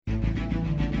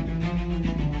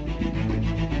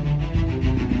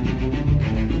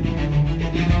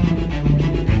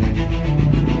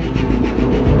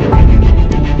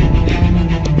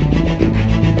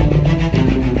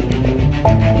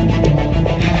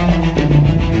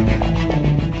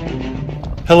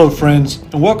Hello, friends,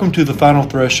 and welcome to The Final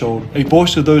Threshold, a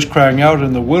voice of those crying out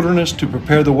in the wilderness to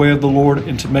prepare the way of the Lord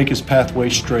and to make his pathway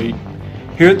straight.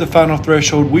 Here at The Final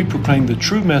Threshold, we proclaim the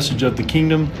true message of the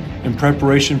kingdom in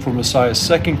preparation for Messiah's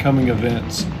second coming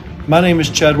events. My name is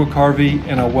Chadwick Harvey,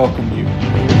 and I welcome you.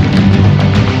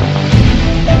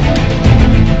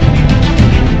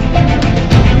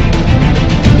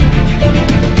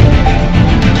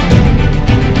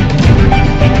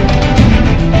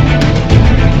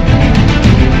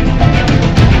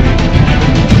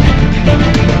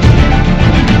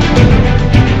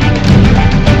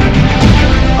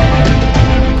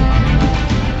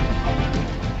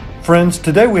 Friends,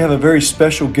 today we have a very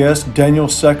special guest, Daniel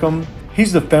Secomb.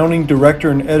 He's the founding director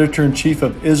and editor-in-chief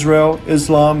of Israel,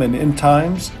 Islam, and End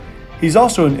Times. He's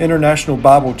also an international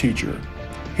Bible teacher.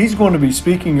 He's going to be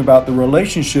speaking about the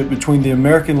relationship between the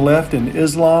American left and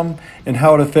Islam and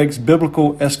how it affects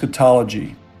biblical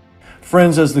eschatology.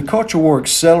 Friends, as the culture war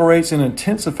accelerates and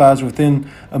intensifies within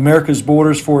America's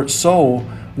borders for its soul,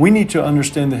 we need to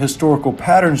understand the historical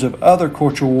patterns of other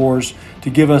cultural wars to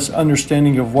give us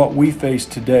understanding of what we face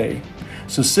today.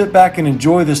 So sit back and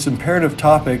enjoy this imperative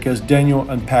topic as Daniel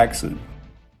unpacks it.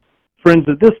 Friends,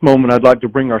 at this moment, I'd like to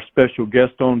bring our special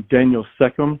guest on, Daniel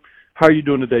Secomb. How are you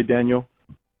doing today, Daniel?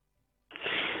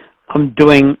 I'm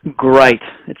doing great.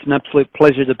 It's an absolute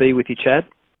pleasure to be with you, Chad.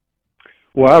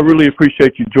 Well, I really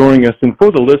appreciate you joining us. And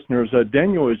for the listeners,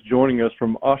 Daniel is joining us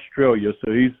from Australia.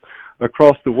 So he's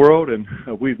across the world, and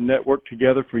we've networked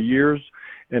together for years.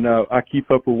 And I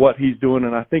keep up with what he's doing.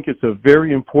 And I think it's a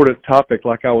very important topic,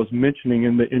 like I was mentioning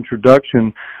in the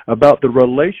introduction, about the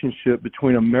relationship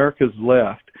between America's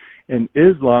left and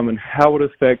Islam and how it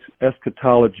affects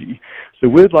eschatology. So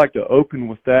we'd like to open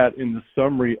with that in the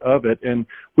summary of it, and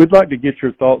we'd like to get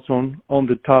your thoughts on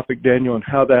the topic, Daniel, and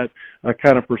how that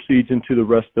kind of proceeds into the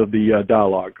rest of the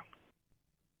dialogue.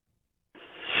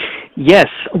 Yes,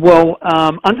 well,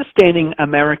 understanding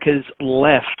America's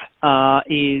left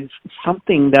is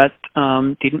something that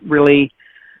didn't really,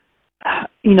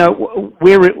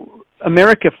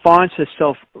 America finds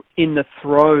herself in the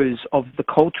throes of the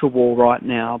culture war right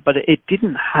now, but it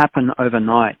didn't happen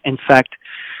overnight. In fact,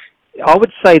 I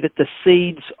would say that the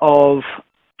seeds of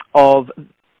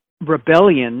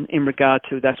rebellion in regard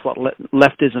to, that's what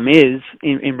leftism is,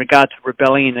 in regard to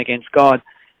rebellion against God,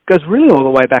 goes really all the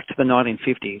way back to the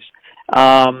 1950s.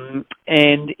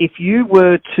 And if you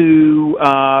were to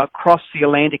cross the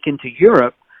Atlantic into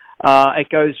Europe, it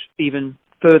goes even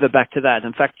further back to that.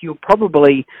 In fact, you'll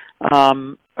probably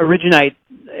originated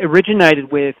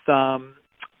with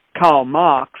Karl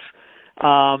Marx.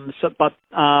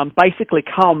 Basically,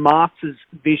 Karl Marx's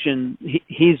vision,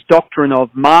 his doctrine of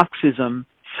Marxism,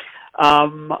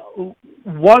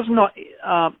 was not.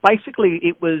 Basically,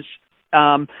 it was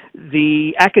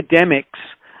the academics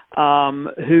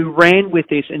who ran with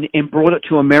this and brought it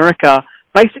to America.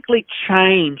 Basically,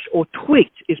 changed or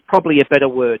tweaked is probably a better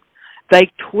word. They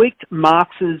tweaked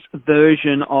Marx's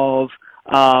version of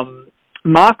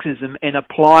Marxism and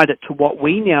applied it to what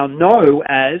we now know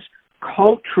as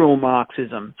cultural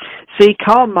Marxism. See,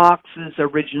 Karl Marx's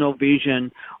original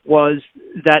vision was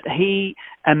that he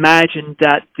imagined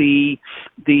that the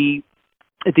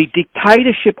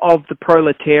dictatorship of the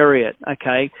proletariat,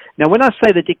 okay? Now, when I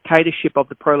say the dictatorship of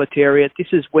the proletariat,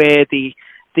 this is where the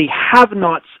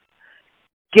have-nots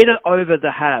get it over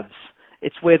the haves.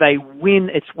 It's where they win.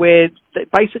 It's where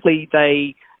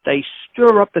they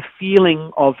stir up the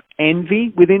feeling of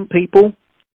envy within people,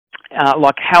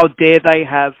 like how dare they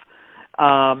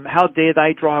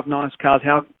drive nice cars,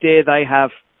 how dare they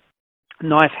have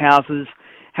nice houses,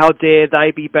 how dare they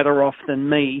be better off than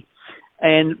me.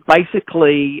 And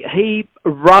basically, he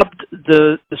rubbed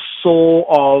the sore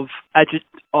of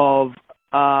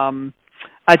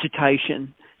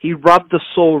agitation. He rubbed the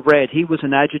sore red. He was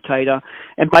an agitator.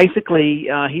 And basically,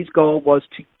 his goal was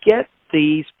to get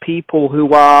these people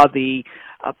who are the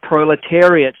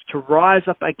proletariats to rise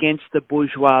up against the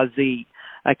bourgeoisie.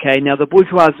 Okay, now the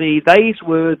bourgeoisie, these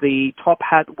were the top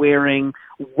hat-wearing,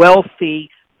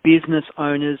 wealthy business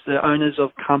owners, the owners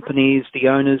of companies, the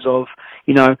owners of,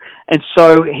 and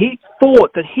so he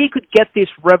thought that he could get this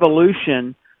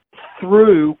revolution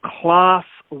through class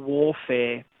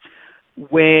warfare,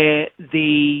 where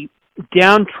the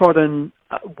downtrodden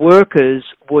workers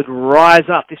would rise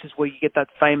up. This is where you get that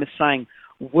famous saying,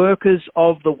 workers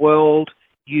of the world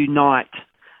unite.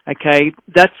 Okay,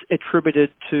 that's attributed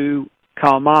to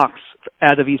Karl Marx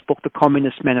out of his book, The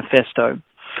Communist Manifesto.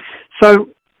 So,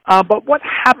 but what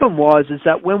happened is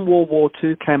that when World War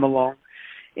II came along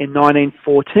in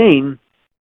 1914,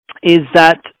 is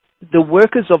that the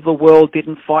workers of the world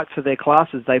didn't fight for their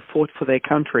classes, they fought for their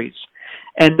countries.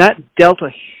 And that dealt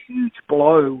a huge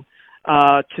blow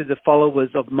to the followers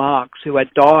of Marx, who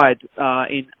had died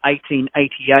in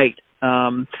 1888,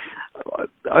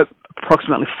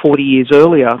 approximately 30 years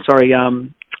earlier.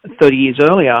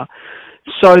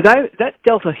 So that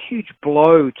dealt a huge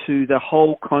blow to the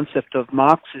whole concept of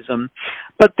Marxism.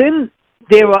 But then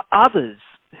there were others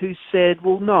who said,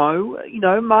 well, no,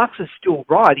 Marx is still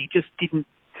right. He just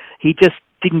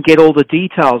didn't get all the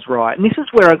details right. And this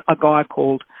is where a guy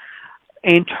called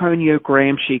Antonio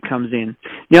Gramsci comes in.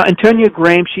 Now, Antonio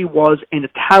Gramsci was an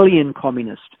Italian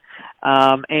communist,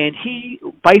 and he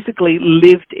basically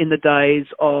lived in the days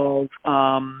of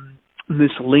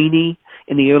Mussolini,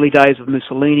 in the early days of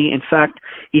Mussolini. In fact,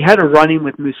 he had a run-in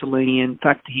with Mussolini. In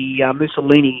fact,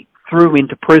 Mussolini threw him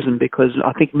into prison because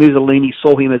I think Mussolini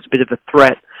saw him as a bit of a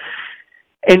threat.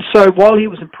 And so while he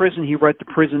was in prison, he wrote the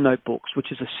Prison Notebooks,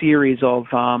 which is a series of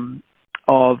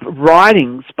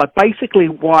writings. But basically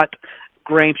what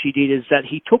Gramsci did is that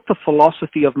he took the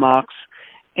philosophy of Marx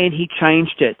and he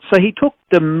changed it. So he took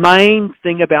the main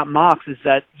thing about Marx is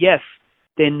that, yes,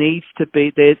 there needs to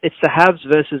be, it's the haves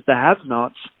versus the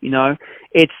have-nots,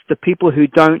 it's the people who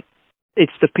don't,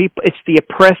 it's the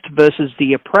oppressed versus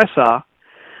the oppressor.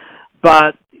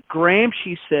 But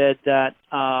Gramsci said that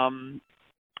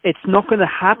it's not going to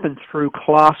happen through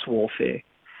class warfare.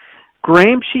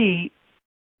 Gramsci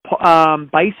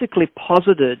basically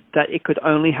posited that it could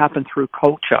only happen through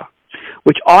culture,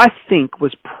 which I think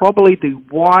was probably the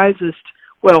wisest.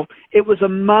 Well, it was a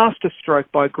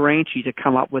masterstroke by Gramsci to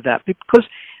come up with that, because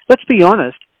let's be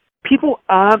honest, people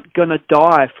aren't going to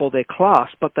die for their class,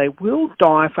 but they will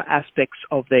die for aspects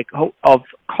of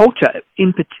culture,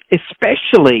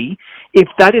 especially if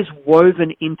that is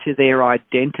woven into their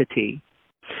identity.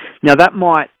 Now, that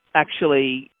might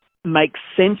actually make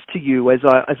sense to you as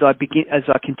I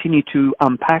continue to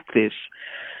unpack this.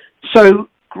 So,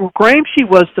 Gramsci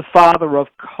was the father of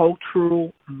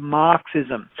cultural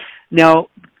Marxism. Now,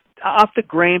 after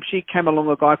Gramsci came along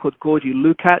a guy called Georgi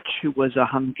Lukács, who was a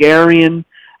Hungarian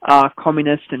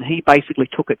communist, and he basically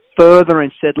took it further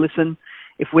and said, listen,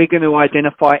 if we're going to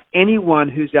identify anyone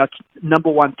who's our number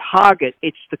one target,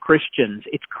 it's the Christians,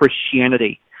 it's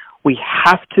Christianity. We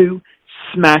have to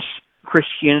smash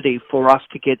Christianity for us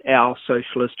to get our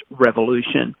socialist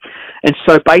revolution. And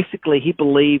so basically he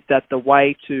believed that the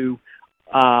way to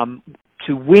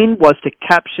win was to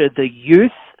capture the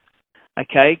youth,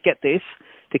 okay, get this,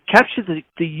 to capture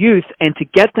the youth and to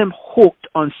get them hooked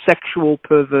on sexual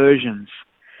perversions.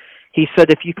 He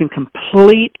said if you can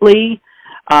completely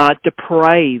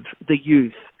deprave the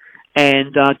youth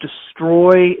and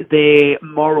destroy their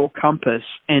moral compass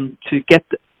and to get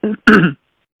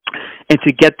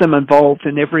them involved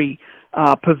in every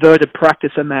perverted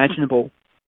practice imaginable,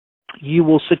 you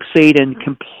will succeed in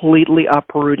completely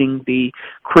uprooting the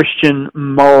Christian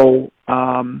moral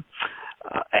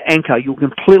anchor. You'll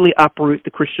completely uproot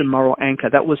the Christian moral anchor.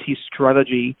 That was his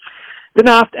strategy. Then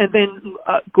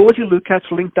Georgi Lukács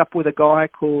linked up with a guy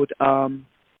called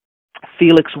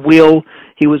Felix Will.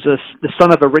 He was the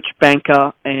son of a rich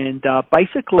banker, and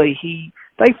basically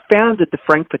they founded the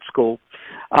Frankfurt School,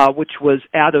 which was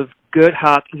out of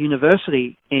Goethe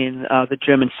University in the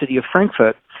German city of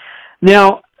Frankfurt.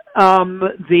 Now,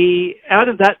 out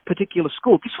of that particular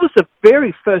school, this was the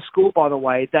very first school, by the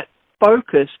way, that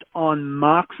focused on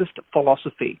Marxist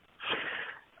philosophy.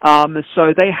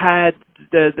 So they had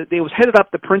there was headed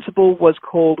up. The principal was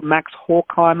called Max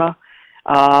Horkheimer,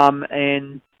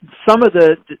 and some of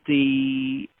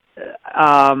the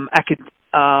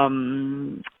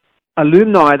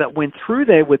alumni that went through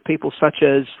there with people such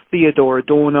as Theodor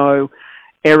Adorno,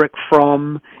 Erich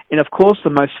Fromm, and of course the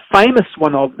most famous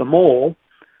one of them all,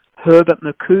 Herbert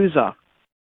Marcuse.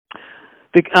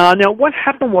 Now, what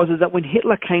happened was that when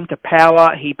Hitler came to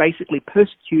power, he basically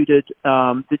persecuted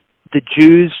the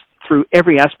Jews through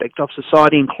every aspect of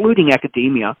society, including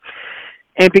academia.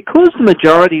 And because the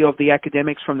majority of the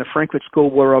academics from the Frankfurt School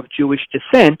were of Jewish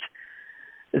descent,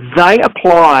 they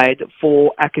applied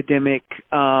for academic.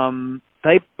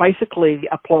 They basically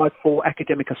applied for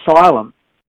academic asylum,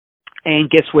 and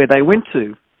guess where they went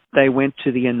to? They went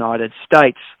to the United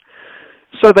States.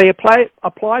 So they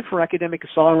applied for academic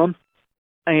asylum,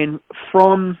 and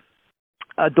from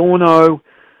Adorno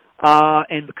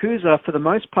and Marcuse, for the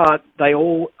most part, they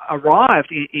all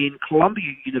arrived in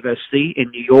Columbia University in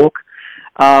New York.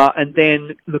 And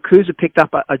then Marcuse picked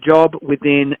up a job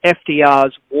within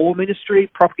FDR's war ministry,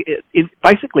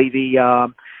 basically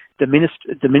the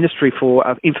Ministry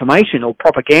for Information or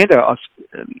Propaganda,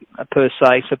 per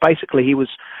se. So basically, he was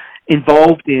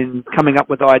involved in coming up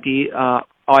with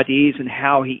ideas and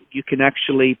how you can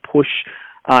actually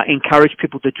encourage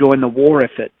people to join the war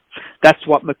effort. That's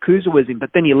what Makuza was in.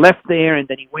 But then he left there, and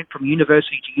then he went from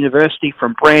university to university,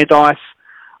 from Brandeis,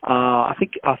 I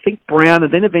think Brown,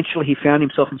 and then eventually he found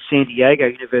himself in San Diego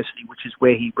University, which is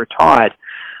where he retired.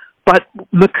 But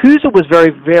Makuza was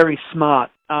very, very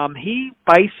smart. He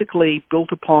basically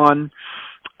built upon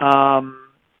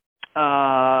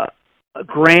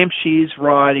Gramsci's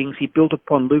writings. He built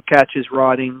upon Lukács's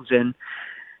writings, and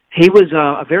he was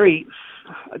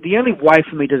the only way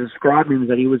for me to describe him is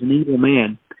that he was an evil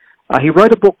man. He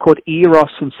wrote a book called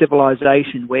Eros and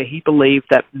Civilization, where he believed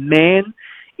that man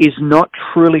is not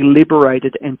truly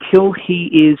liberated until he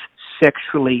is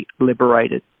sexually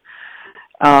liberated.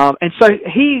 And so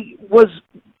he was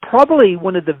probably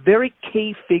one of the very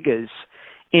key figures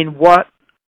in what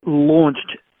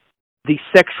launched the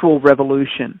sexual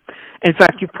revolution. In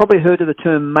fact, you've probably heard of the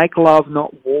term make love,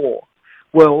 not war.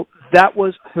 Well, that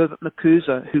was Herbert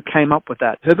Makuza who came up with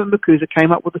that. Herbert Makuza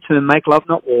came up with the term make love,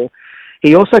 not war.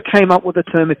 He also came up with the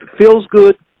term, if it feels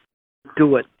good,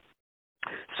 do it.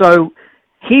 So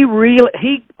he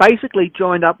basically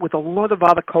joined up with a lot of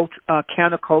other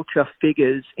counterculture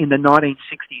figures in the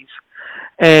 1960s.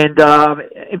 And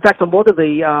in fact, a lot of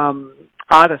the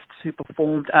artists who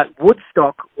performed at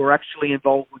Woodstock were actually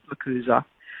involved with Makuza.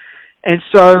 And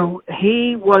so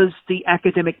he was the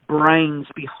academic brains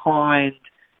behind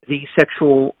the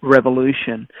sexual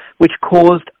revolution, which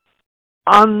caused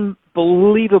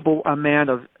unbelievable amount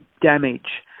of damage.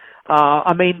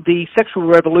 The sexual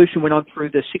revolution went on through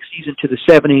the 60s into the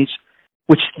 70s,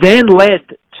 which then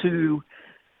led to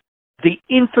the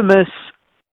infamous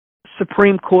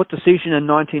Supreme Court decision in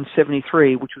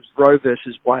 1973, which was Roe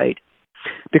versus Wade.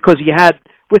 Because you had,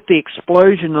 with the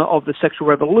explosion of the sexual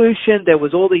revolution, there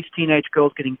was all these teenage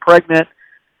girls getting pregnant,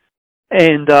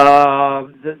 and there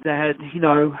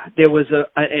was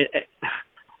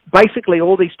basically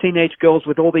all these teenage girls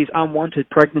with all these unwanted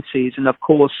pregnancies, and of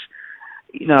course,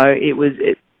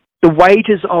 the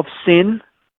wages of sin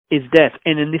is death,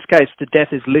 and in this case, the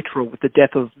death is literal, with the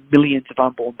death of millions of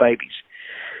unborn babies.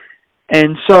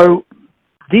 And so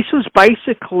this was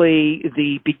basically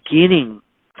the beginning,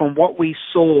 from what we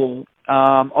saw,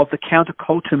 of the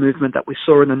counterculture movement that we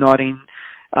saw in the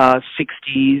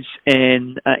 1960s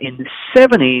and in the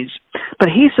 70s. But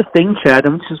here's the thing, Chad,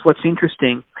 and this is what's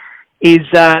interesting, is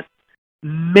that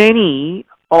many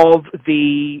of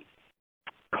the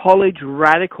college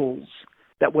radicals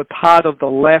that were part of the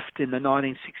left in the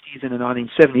 1960s and the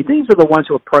 1970s, these are the ones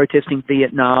who were protesting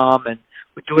Vietnam and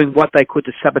were doing what they could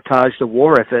to sabotage the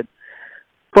war effort.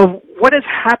 But what has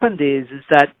happened is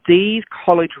that these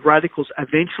college radicals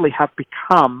eventually have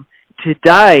become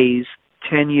today's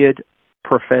tenured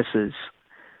professors.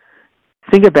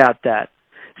 Think about that.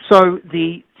 So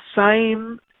the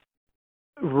same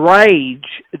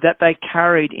rage that they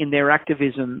carried in their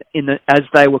activism as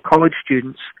they were college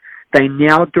students, they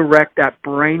now direct at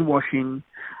brainwashing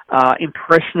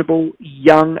impressionable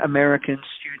young American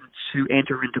students who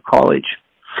enter into college.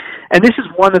 And this is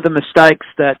one of the mistakes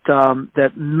that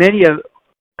many a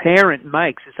parent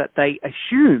makes, is that they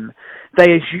assume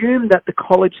that the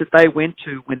college that they went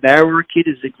to when they were a kid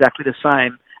is exactly the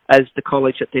same as the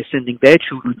college that they're sending their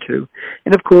children to.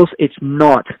 And of course, it's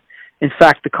not. In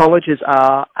fact, the colleges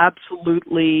are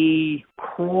absolutely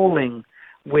crawling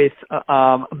with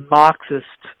Marxist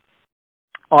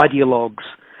ideologues.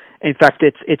 In fact,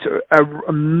 it's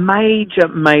a major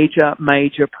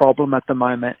problem at the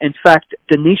moment. In fact,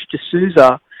 Dinesh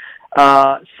D'Souza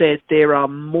said there are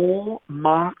more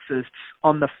Marxists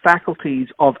on the faculties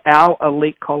of our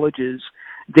elite colleges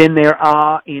than there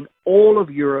are in all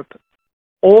of Europe,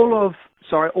 all of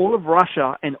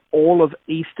Russia, and all of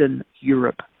Eastern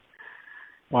Europe.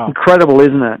 Wow. Incredible,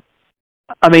 isn't it?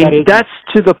 That's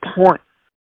to the point.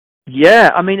 Yeah,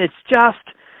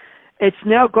 it's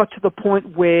now got to the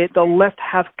point where the left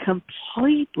have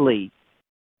completely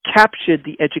captured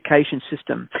the education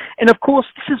system. And of course,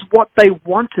 this is what they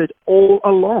wanted all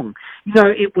along.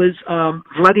 It was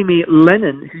Vladimir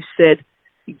Lenin who said,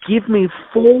 "Give me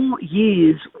 4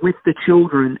 years with the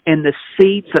children, and the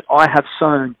seeds that I have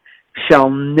sown shall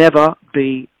never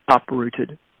be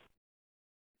uprooted."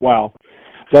 Wow.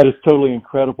 That is totally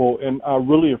incredible, and I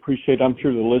really appreciate, I'm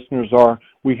sure the listeners are,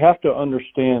 we have to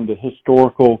understand the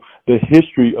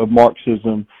history of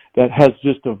Marxism that has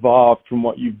just evolved from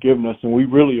what you've given us, and we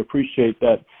really appreciate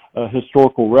that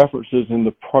historical references and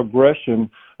the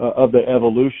progression of the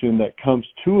evolution that comes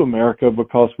to America,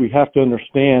 because we have to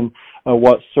understand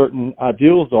what certain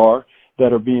ideals are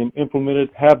that are being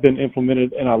implemented, have been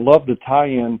implemented, and I love the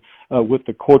tie-in with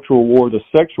the cultural war, the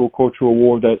sexual cultural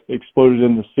war that exploded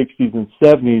in the 60s and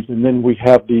 70s, and then we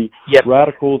have the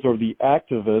radicals or the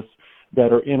activists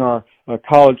that are in our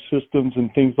college systems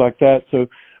and things like that. So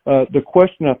the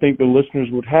question I think the listeners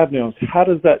would have now is, how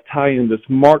does that tie in, this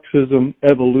Marxism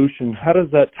evolution? How does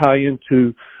that tie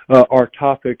into our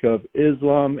topic of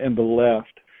Islam and the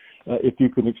left? If you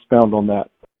could expound on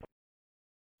that.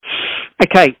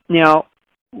 Okay, now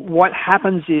what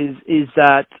happens is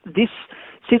that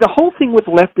the whole thing with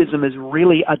leftism is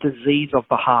really a disease of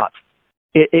the heart.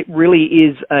 It really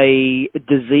is a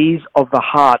disease of the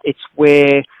heart. It's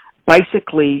where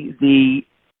basically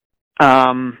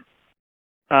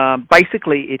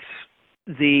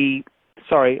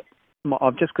sorry,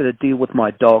 I've just got to deal with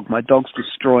my dog. My dog's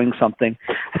destroying something.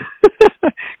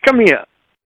 Come here.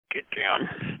 Get down.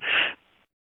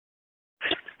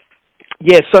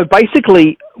 Yeah, so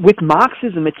basically with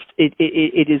Marxism, it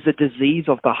is a disease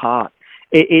of the heart.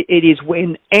 It is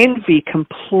when envy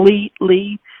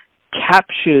completely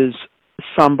captures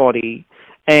somebody,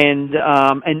 and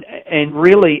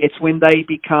really it's when they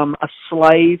become a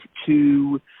slave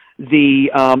to the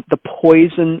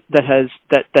poison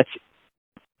that's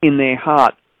in their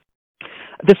heart.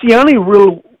 That's the only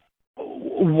real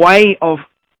way of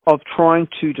trying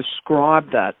to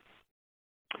describe that.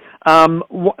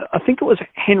 I think it was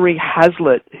Henry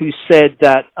Hazlitt who said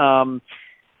that. I'll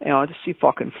just see if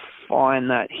I can find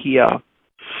that here.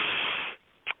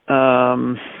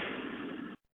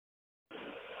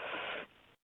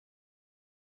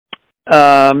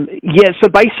 So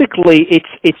basically,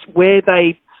 it's where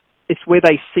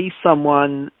they see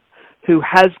someone who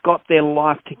has got their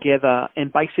life together,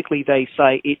 and basically they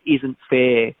say it isn't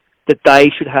fair that they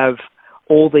should have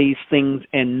all these things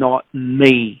and not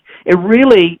me. It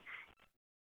really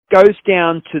goes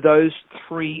down to those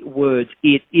three words.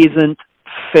 It isn't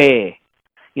fair.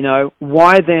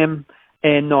 Why them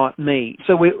and not me?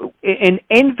 So and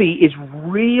envy is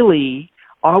really,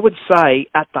 I would say,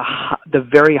 at the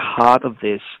very heart of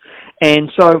this. And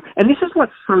this is what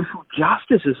social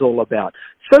justice is all about.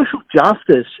 Social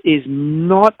justice is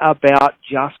not about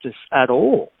justice at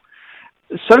all.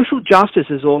 Social justice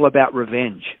is all about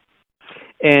revenge.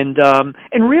 And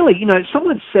really,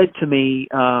 someone said to me,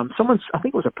 I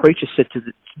think it was a preacher said to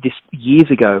this years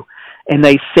ago, and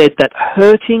they said that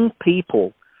hurting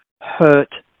people hurt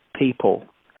people.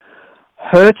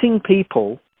 Hurting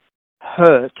people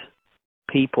hurt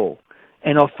people.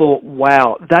 And I thought,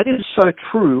 wow, that is so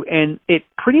true, and it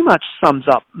pretty much sums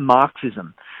up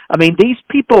Marxism. I mean, these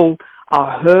people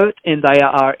are hurt and they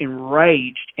are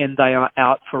enraged and they are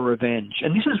out for revenge.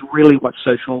 And this is really what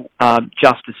social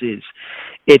justice is.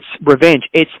 It's revenge.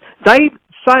 They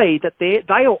say that they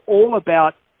are all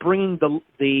about bringing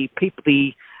the people,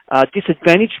 the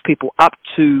disadvantaged people, up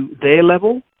to their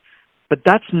level, but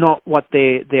that's not what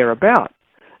they're about.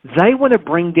 They want to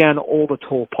bring down all the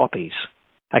tall poppies.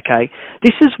 Okay,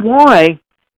 this is why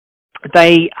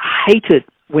they hate it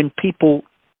when people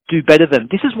do better than them.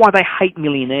 This is why they hate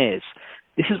millionaires.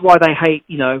 This is why they hate,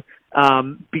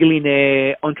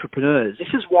 billionaire entrepreneurs.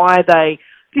 This is why they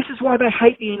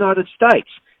hate the United States.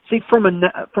 See, from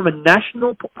a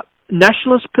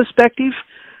nationalist perspective,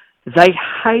 they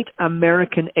hate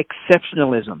American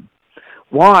exceptionalism.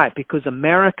 Why? Because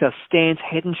America stands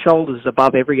head and shoulders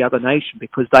above every other nation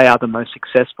because they are the most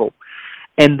successful.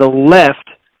 And the left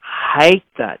hate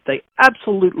that. They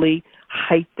absolutely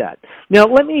hate that. Now,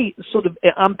 let me sort of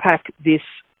unpack this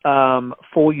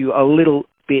for you a little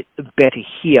bit better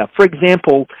here. For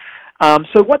example,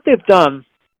 so what they've done,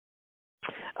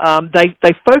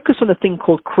 they focus on a thing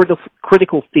called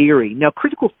critical theory. Now,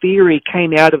 critical theory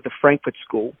came out of the Frankfurt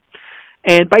School,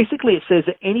 and basically it says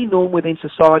that any norm within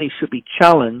society should be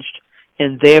challenged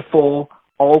and therefore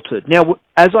altered. Now,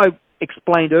 as I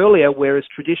explained earlier, whereas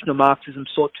traditional Marxism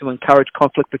sought to encourage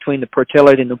conflict between the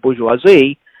proletariat and the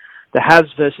bourgeoisie, the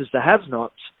haves versus the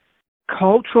have-nots,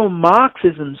 cultural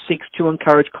Marxism seeks to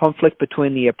encourage conflict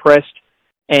between the oppressed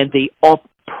and the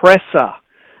oppressor,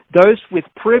 those with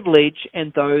privilege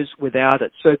and those without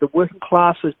it. So the working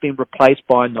class has been replaced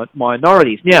by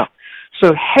minorities. Now,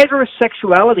 so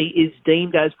heterosexuality is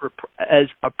deemed as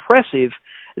oppressive,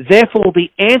 therefore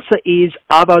the answer is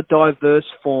other diverse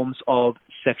forms of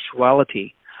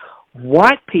sexuality.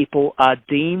 White people are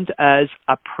deemed as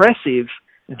oppressive,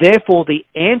 therefore the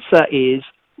answer is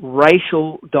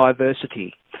racial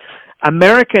diversity.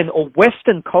 American or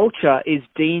Western culture is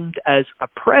deemed as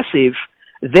oppressive,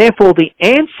 therefore the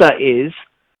answer is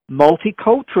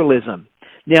multiculturalism.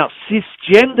 Now,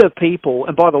 cisgender people,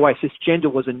 and by the way,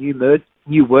 cisgender was a new word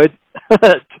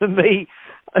to me,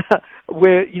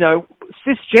 where,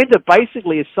 cisgender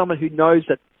basically is someone who knows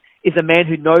that, is a man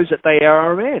who knows that they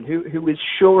are a man, who is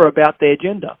sure about their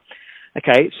gender.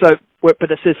 Okay, so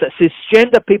but it says that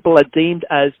cisgender people are deemed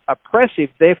as oppressive.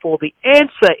 Therefore, the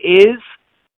answer is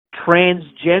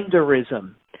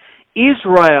transgenderism.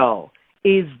 Israel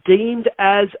is deemed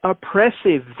as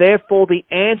oppressive. Therefore, the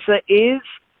answer is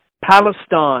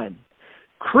Palestine.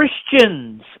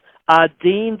 Christians are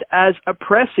deemed as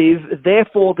oppressive.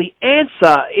 Therefore, the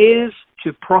answer is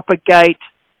to propagate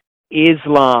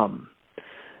Islam.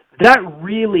 That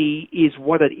really is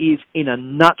what it is in a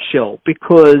nutshell,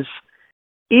 because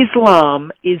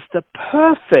Islam is the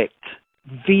perfect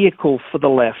vehicle for the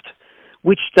left,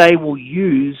 which they will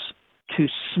use to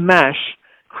smash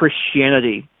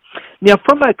Christianity. Now,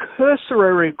 from a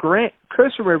cursory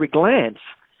glance,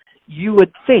 you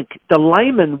would think the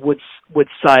layman would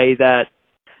say that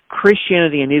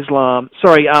Christianity and Islam,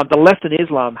 the left and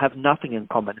Islam have nothing in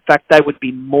common. In fact, they would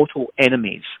be mortal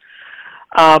enemies.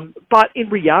 But in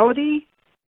reality,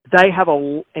 they have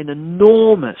an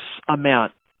enormous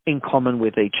amount in common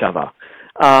with each other.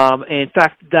 In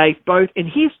fact, they both, and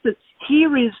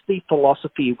here is the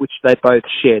philosophy which they both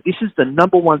share. This is the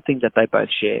number one thing that they both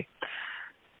share.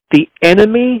 The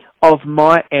enemy of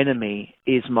my enemy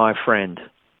is my friend.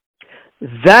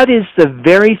 That is the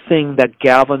very thing that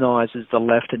galvanizes the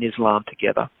left and Islam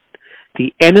together.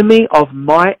 The enemy of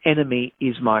my enemy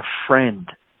is my friend.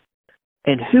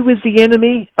 And who is the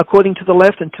enemy, according to the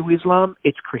left and to Islam?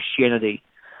 It's Christianity.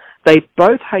 They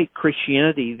both hate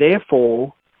Christianity,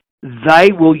 therefore,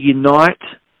 they will unite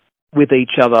with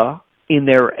each other in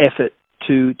their effort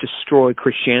to destroy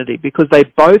Christianity, because they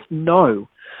both know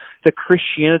that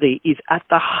Christianity is at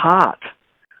the heart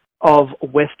of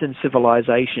Western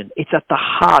civilization. It's at the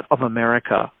heart of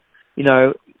America. You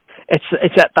know,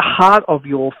 it's at the heart of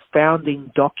your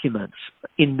founding documents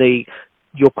in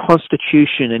your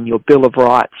Constitution and your Bill of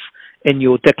Rights and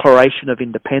your Declaration of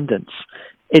Independence.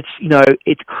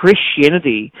 It's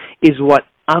Christianity is what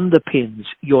underpins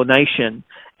your nation,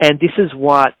 and this is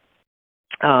what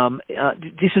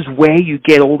this is where you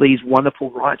get all these wonderful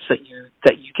rights that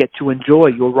you get to enjoy.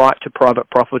 Your right to private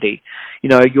property,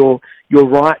 your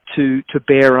right to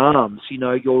bear arms,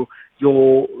 your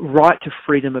right to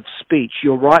freedom of speech,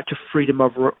 your right to freedom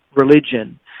of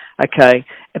religion. Okay,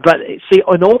 but see,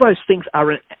 and all those things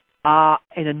are an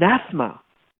anathema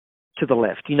to the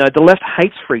left. The left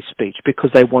hates free speech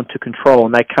because they want to control,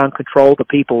 and they can't control the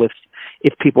people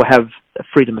if people have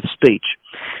freedom of speech.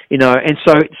 And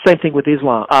so same thing with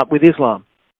Islam.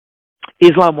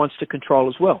 Islam wants to control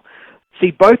as well.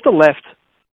 See, both the left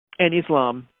and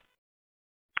Islam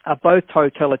are both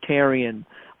totalitarian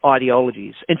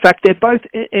ideologies. In fact, they're both,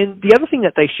 and the other thing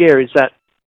that they share is that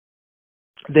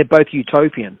they're both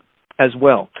utopian as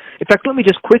well. In fact, let me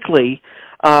just quickly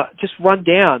just run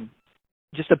down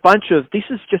this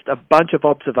is just a bunch of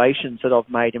observations that I've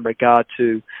made in regard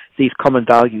to these common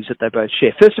values that they both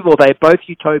share. First of all, they're both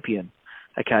utopian,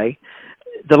 okay?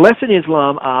 The left and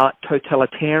Islam are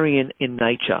totalitarian in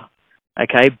nature,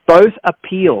 okay? Both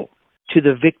appeal to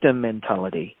the victim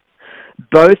mentality.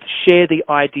 Both share the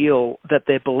ideal that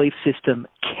their belief system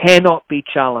cannot be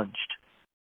challenged,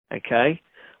 okay?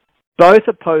 Both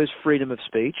oppose freedom of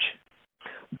speech.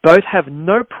 Both have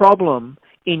no problem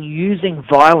in using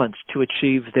violence to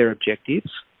achieve their objectives.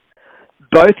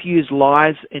 Both use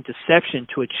lies and deception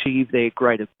to achieve their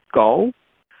greater goal.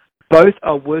 Both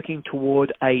are working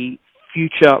toward a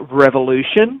future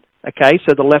revolution. Okay,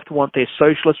 so the left want their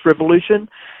socialist revolution.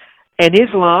 And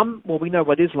Islam, well, we know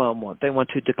what Islam want. They want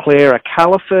to declare a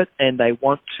caliphate, and they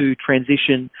want to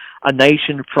transition a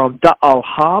nation from Da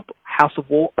al-Harb, House of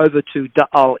War, over to Da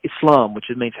al-Islam, which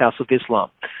means House of Islam,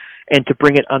 and to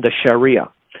bring it under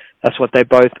Sharia. That's what they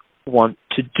both want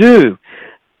to do.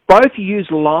 Both use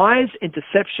lies and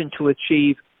deception to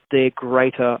achieve their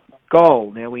greater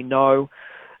goal. Now, we know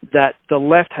that the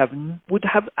left would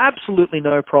have absolutely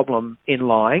no problem in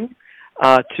lying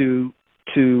to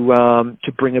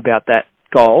bring about that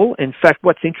goal. In fact,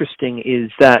 what's interesting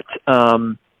is that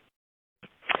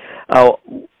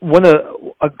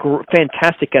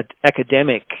fantastic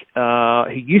academic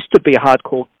who used to be a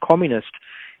hardcore communist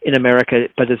in America,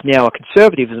 but is now a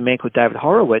conservative, is a man called David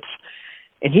Horowitz.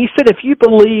 And he said, if you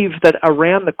believe that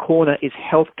around the corner is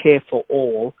healthcare for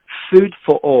all, food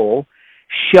for all,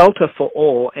 shelter for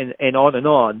all, and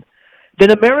on,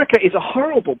 then America is a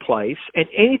horrible place, and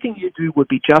anything you do would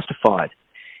be justified.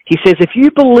 He says, if you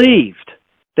believed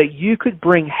that you could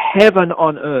bring heaven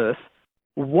on earth,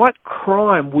 what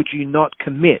crime would you not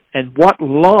commit, and what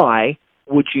lie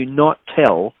would you not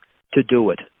tell to do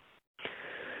it?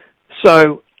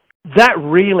 So that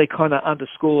really kind of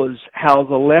underscores how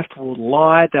the left will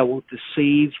lie, they will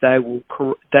deceive, they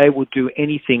will do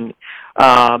anything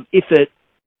if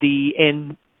the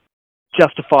end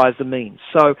justifies the means.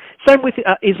 So same with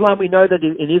Islam. We know that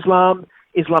in Islam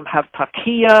have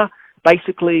taqiyya,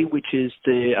 basically, which is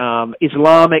the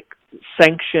Islamic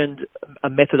sanctioned a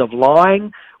method of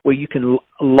lying, where you can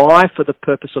lie for the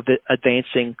purpose of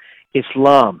advancing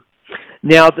Islam.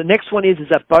 Now, the next one is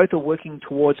that both are working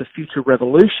towards a future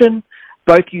revolution.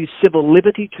 Both use civil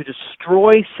liberty to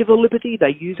destroy civil liberty.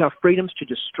 They use our freedoms to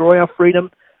destroy our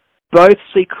freedom. Both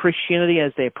see Christianity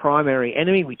as their primary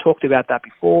enemy. We talked about that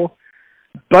before.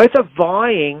 Both are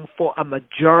vying for a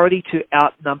majority to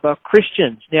outnumber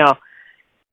Christians. Now,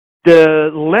 the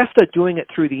left are doing it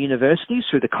through the universities,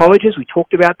 through the colleges. We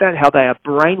talked about that, how they are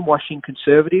brainwashing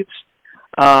conservatives.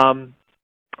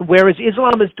 Whereas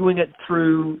Islam is doing it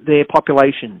through their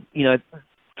population,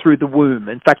 through the womb.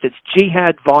 In fact, it's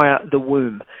jihad via the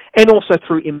womb, and also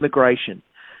through immigration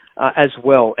as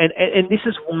well. And this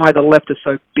is why the left is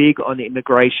so big on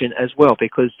immigration as well,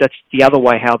 because that's the other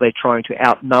way how they're trying to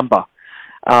outnumber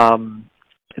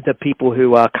the people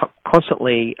who are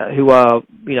constantly,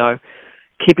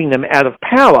 keeping them out of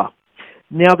power.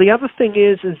 Now, the other thing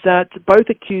is that both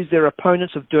accuse their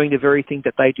opponents of doing the very thing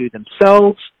that they do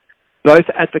themselves. Both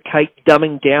advocate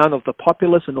dumbing down of the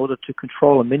populace in order to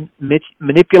control and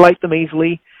manipulate them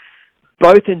easily.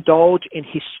 Both indulge in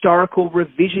historical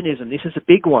revisionism. This is a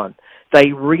big one. They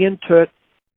reinterpret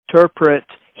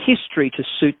history to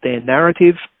suit their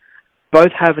narrative.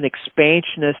 Both have an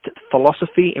expansionist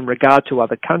philosophy in regard to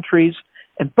other countries.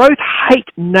 And both hate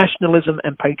nationalism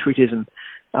and patriotism,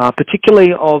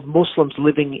 particularly of Muslims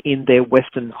living in their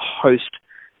Western host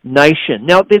nation.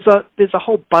 Now, there's a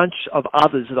whole bunch of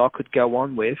others that I could go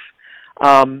on with,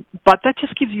 but that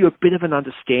just gives you a bit of an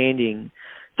understanding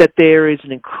that there is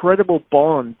an incredible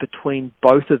bond between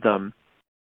both of them.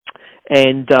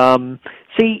 And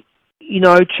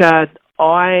Chad,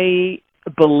 I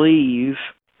believe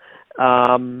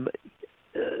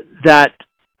that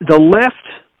the left,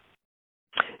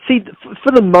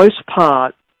 for the most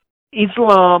part,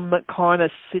 Islam kind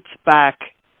of sits back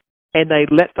and they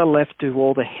let the left do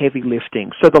all the heavy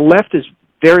lifting. So the left is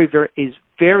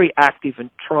very active in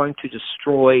trying to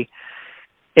destroy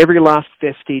every last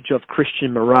vestige of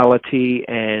Christian morality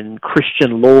and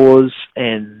Christian laws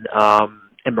and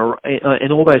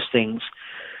all those things.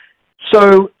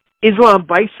 So Islam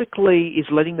basically is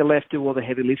letting the left do all the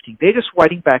heavy lifting. They're just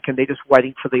waiting back, and they're just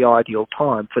waiting for the ideal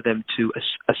time for them to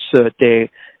assert their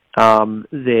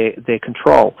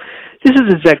control. This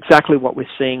is exactly what we're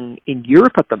seeing in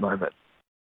Europe at the moment.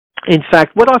 In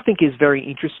fact, what I think is very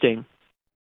interesting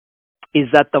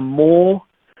is that the more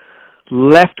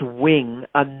left-wing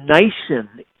a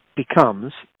nation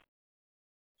becomes,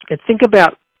 and think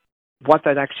about what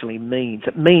that actually means.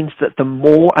 It means that the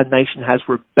more a nation has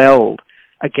rebelled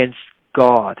against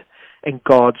God and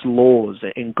God's laws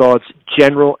and God's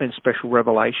general and special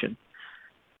revelation,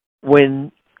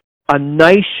 when a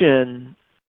nation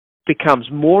becomes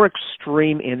more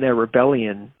extreme in their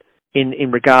rebellion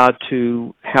in regard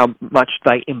to how much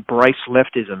they embrace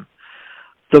leftism,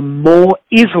 the more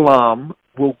Islam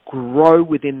will grow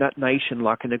within that nation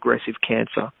like an aggressive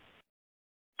cancer.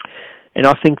 And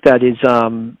I think that is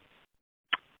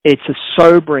it's a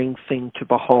sobering thing to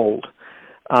behold.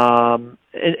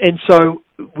 And so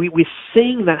we're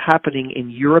seeing that happening in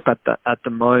Europe at the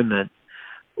moment,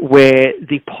 where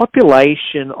the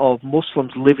population of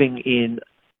Muslims living in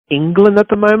England at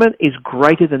the moment is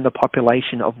greater than the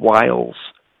population of Wales,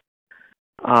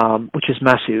 which is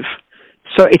massive.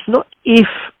 So it's not if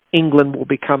England will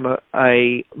become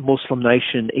a Muslim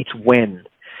nation, it's when.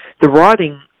 The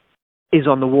writing is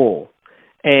on the wall.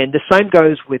 And the same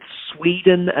goes with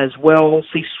Sweden as well.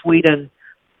 See, Sweden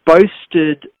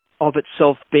boasted of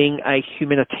itself being a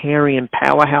humanitarian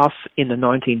powerhouse in the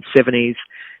 1970s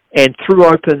and threw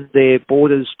open their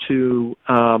borders to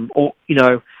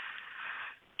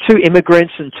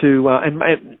immigrants and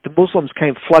the Muslims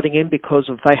came flooding in because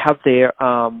they have their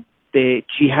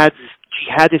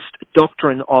jihadist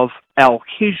doctrine of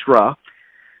al-Hijra,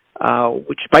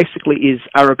 which basically is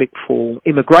Arabic for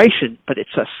immigration, but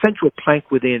it's a central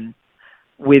plank within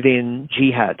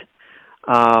jihad.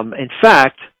 In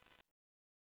fact,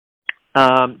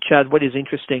 Chad, what is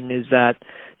interesting is that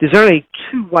there's only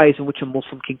two ways in which a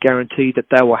Muslim can guarantee that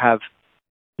they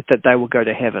will go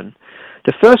to heaven.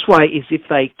 The first way is if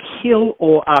they kill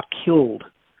or are killed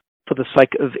for the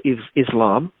sake of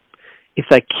Islam. If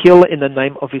they kill in the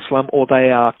name of Islam or they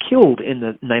are killed in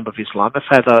the name of Islam, that's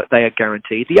how they are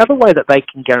guaranteed. The other way that they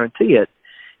can guarantee it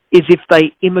is if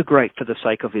they immigrate for the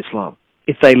sake of Islam,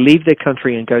 if they leave their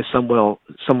country and go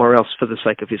somewhere else for the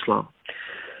sake of Islam.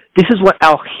 This is what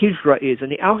al-Hijra is,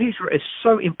 and the al-Hijra is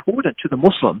so important to the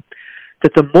Muslim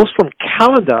that the Muslim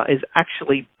calendar is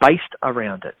actually based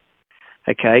around it.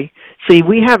 Okay? See,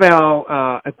 we have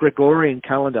our Gregorian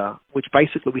calendar, which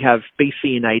basically we have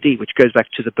BC and AD, which goes back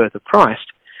to the birth of Christ,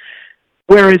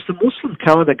 whereas the Muslim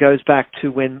calendar goes back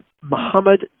to when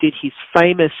Muhammad did his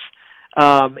famous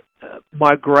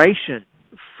migration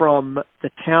from the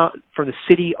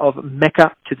city of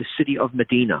Mecca to the city of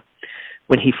Medina.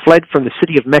 When he fled from the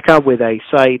city of Mecca, where they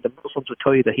say the Muslims will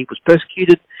tell you that he was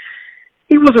persecuted,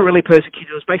 he wasn't really persecuted.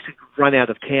 He was basically run out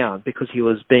of town because he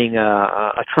was being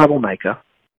a troublemaker.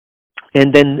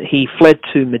 And then he fled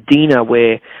to Medina,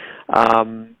 where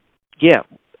he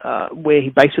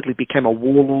basically became a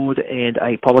warlord and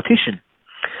a politician.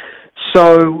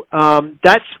 So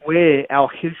that's where our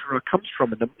hijrah comes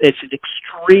from. And it's an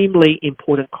extremely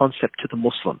important concept to the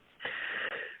Muslim.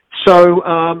 So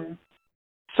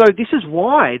this is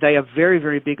why they are very,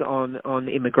 very big on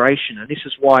immigration. And this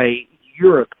is why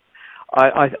Europe,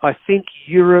 I think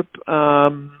Europe,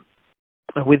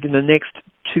 within the next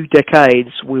 2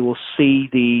 decades, we will see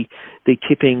the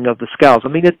tipping of the scales. I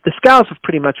mean, the scales have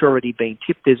pretty much already been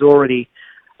tipped. I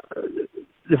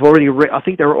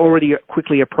think they're already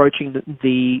quickly approaching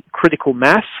the critical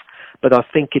mass, but I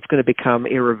think it's going to become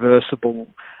irreversible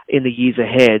in the years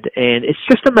ahead. And it's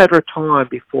just a matter of time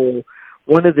before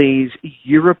one of these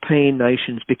European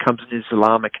nations becomes an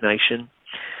Islamic nation.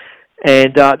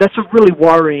 And that's a really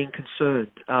worrying concern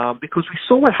because we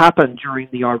saw what happened during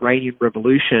the Iranian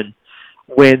Revolution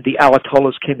when the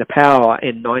Ayatollahs came to power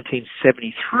in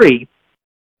 1973.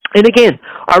 And again,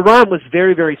 Iran was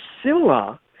very, very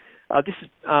similar. This is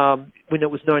when it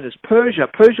was known as Persia.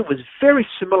 Persia was very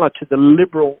similar to the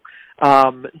liberal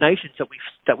nations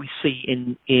that we see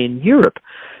in Europe.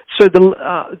 So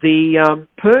the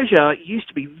Persia used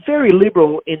to be very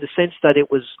liberal in the sense that it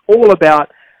was all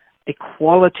about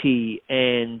equality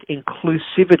and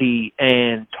inclusivity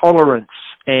and tolerance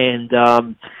and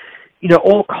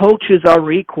all cultures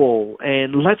are equal,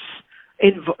 and let's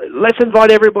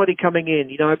invite everybody coming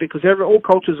in, because all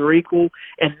cultures are equal,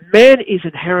 and man is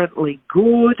inherently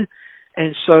good,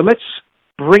 and so let's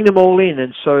bring them all in.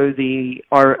 And so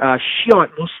our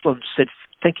Shiite Muslims said,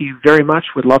 thank you very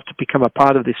much, we'd love to become a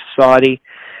part of this society.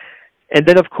 And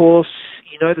then, of course,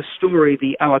 the story,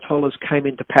 the Ayatollahs came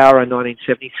into power in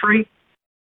 1973.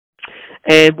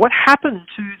 And what happened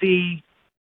to the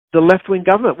left-wing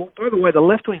government? Well, by the way, the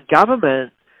left-wing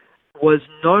government was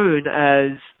known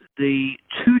as the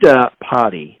Tudor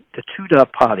Party,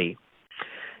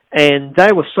 and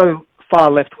they were so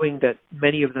far left-wing that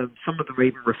some of them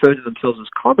even referred to themselves as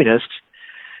communists.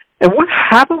 And what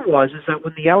happened was that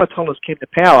when the Ayatollahs came to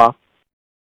power,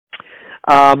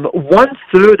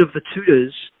 1/3 of the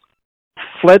Tudors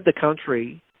fled the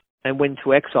country and went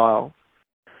to exile.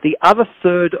 The other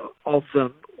 1/3 of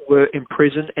them were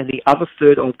imprisoned, and the other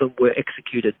 1/3 of them were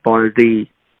executed by the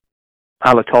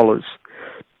Ayatollahs.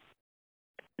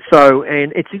 So,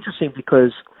 and it's interesting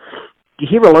because you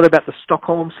hear a lot about the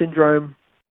Stockholm Syndrome,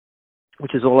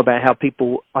 which is all about how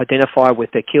people identify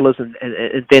with their killers and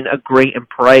then agree and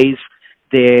praise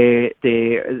their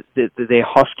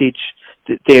hostage,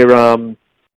 the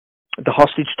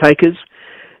hostage takers.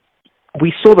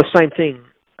 We saw the same thing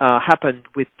happen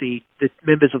with the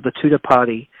members of the Tudor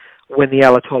Party when the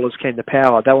Ayatollahs came to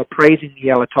power. They were praising the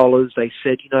Ayatollahs. They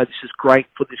said, this is great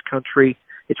for this country.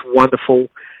 It's wonderful.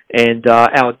 And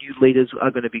our new leaders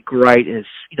are going to be great. And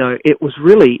it was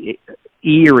really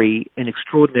eerie and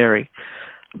extraordinary.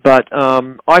 But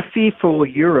I fear for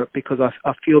Europe because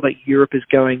I feel that Europe is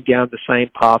going down the same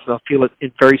path, and I feel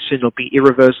it very soon will be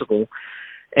irreversible.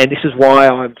 And this is why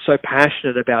I'm so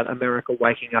passionate about America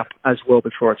waking up as well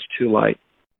before it's too late.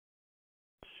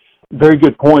 Very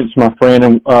good points, my friend.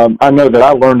 And I know that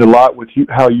I learned a lot with you,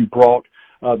 how you brought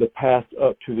the past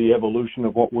up to the evolution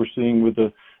of what we're seeing with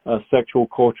the sexual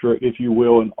culture, if you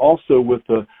will, and also with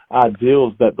the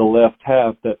ideals that the left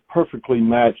have that perfectly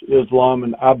match Islam.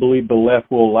 And I believe the left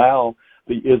will allow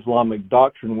the Islamic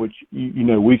doctrine, which,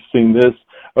 we've seen this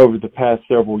over the past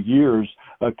several years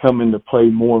come into play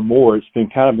more and more. It's been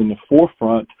kind of in the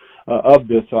forefront of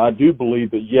this. So I do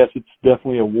believe that, yes, it's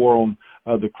definitely a war on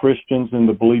the Christians and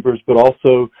the believers, but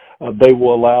also they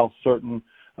will allow certain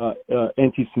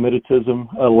anti-Semitism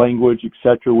language,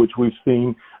 etc., which we've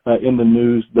seen in the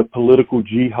news, the political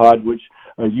jihad, which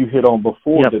you hit on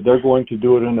before, yep. That they're going to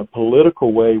do it in a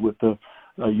political way with the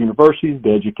universities,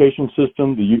 the education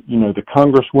system, the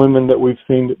congresswomen that we've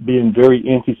seen being very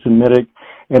anti-Semitic.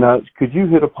 And could you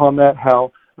hit upon that,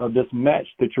 how this match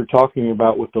that you're talking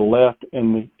about with the left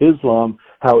and the Islam,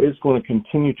 how it's going to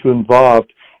continue to evolve,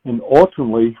 and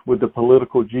ultimately with the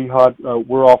political jihad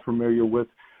we're all familiar with,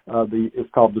 It's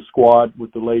called The Squad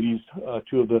with the ladies,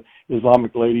 two of the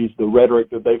Islamic ladies, the rhetoric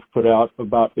that they've put out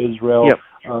about Israel. Yep.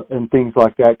 And things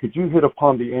like that. Could you hit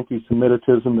upon the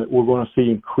anti-Semitism that we're going to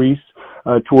see increase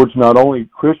towards not only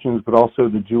Christians but also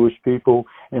the Jewish people,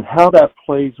 and how that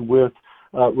plays with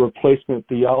replacement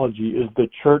theology? Is the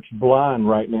church blind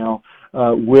right now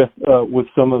with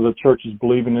some of the churches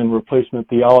believing in replacement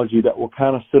theology that will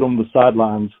kind of sit on the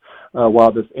sidelines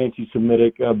while this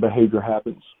anti-Semitic behavior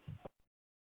happens?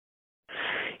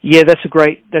 Yeah, that's a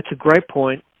great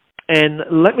point. And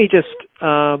let me just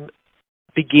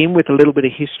begin with a little bit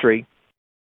of history,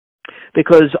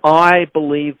 because I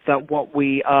believe that what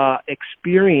we are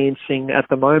experiencing at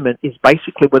the moment is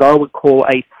basically what I would call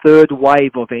a third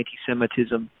wave of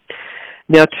anti-Semitism.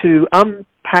 Now, to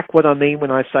unpack what I mean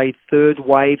when I say third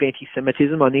wave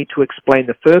anti-Semitism, I need to explain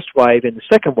the first wave and the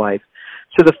second wave.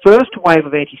 So the first wave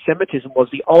of anti-Semitism was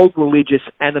the old religious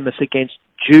animus against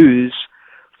Jews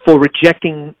for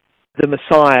rejecting the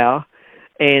Messiah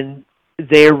and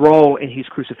their role in his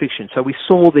crucifixion. So we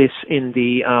saw this in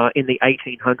the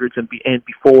 1800s and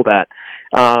before that.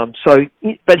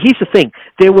 But here's the thing: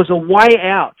 there was a way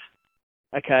out.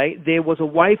 Okay, there was a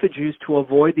way for Jews to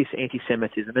avoid this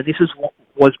anti-Semitism, and this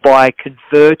was by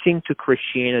converting to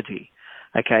Christianity.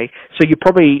 Okay, so you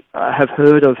probably have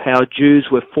heard of how Jews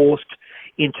were forced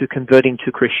into converting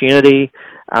to Christianity,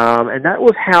 and that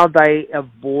was how they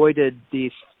avoided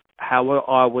this, how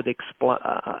I would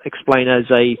explain as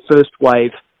a first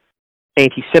wave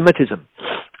anti-Semitism.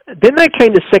 Then there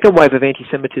came the second wave of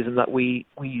anti-Semitism that we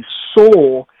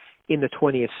saw in the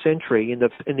 20th century, in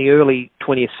the early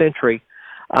 20th century.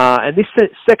 And this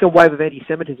second wave of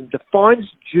anti-Semitism defines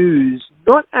Jews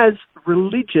not as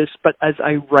religious, but as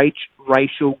a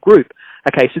racial group.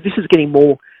 Okay, so this is getting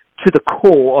more to the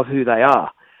core of who they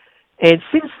are. And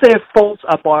since their faults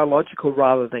are biological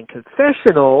rather than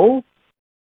confessional,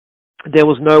 there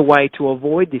was no way to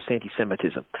avoid this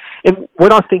anti-Semitism. And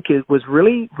what I think was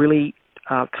really, really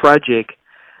tragic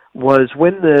was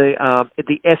when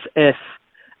the SS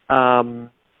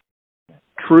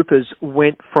troopers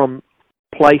went from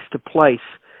place to place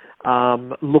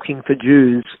looking for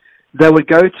Jews. They would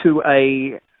go to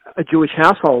a Jewish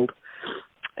household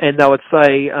and they would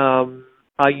say,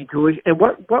 "Are you Jewish?" And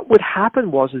what would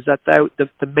happen was that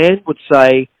the men would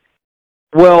say,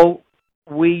 "Well,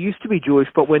 we used to be Jewish,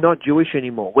 but we're not Jewish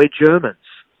anymore. We're Germans.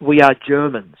 We are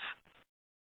Germans."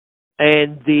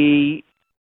 And the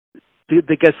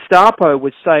Gestapo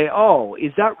would say, "Oh,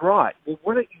 is that right? Well,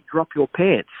 why don't you drop your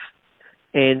pants?"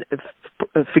 And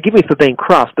forgive me for being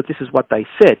crass, but this is what they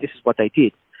said. This is what they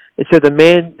did. And so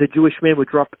the Jewish man would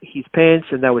drop his pants,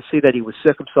 and they would see that he was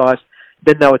circumcised.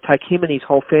 Then they would take him and his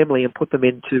whole family and put them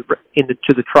into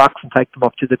the trucks and take them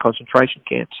off to the concentration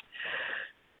camps.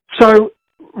 So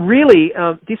really,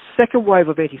 this second wave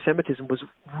of anti-Semitism was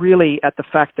really at the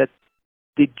fact that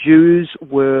the Jews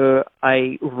were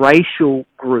a racial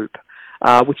group,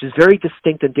 which is very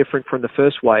distinct and different from the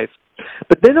first wave.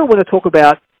 But then I want to talk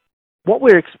about what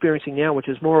we're experiencing now, which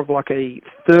is more of like a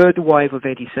third wave of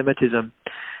anti-Semitism.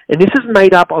 And this is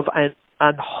made up of an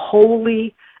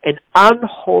unholy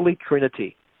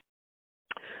trinity,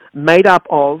 made up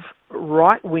of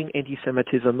right-wing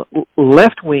anti-Semitism,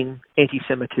 left-wing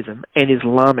anti-Semitism, and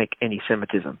Islamic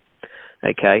anti-Semitism.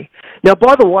 Okay. Now,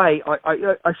 by the way,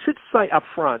 I should say up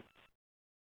front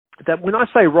that when I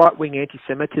say right-wing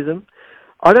anti-Semitism,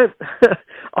 I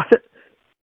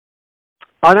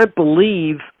don't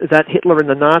believe that Hitler and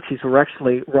the Nazis were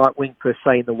actually right-wing per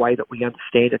se in the way that we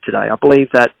understand it today. I believe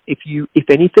that if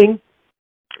anything,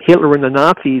 Hitler and the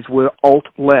Nazis were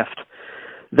alt-left.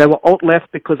 They were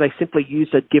alt-left because they simply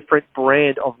used a different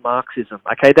brand of Marxism.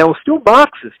 Okay, they were still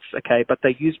Marxists, okay, but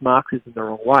they used Marxism the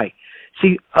wrong way.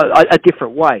 See, a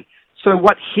different way. So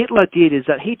what Hitler did is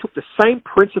that he took the same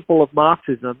principle of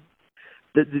Marxism,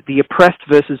 the oppressed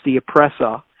versus the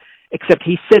oppressor, except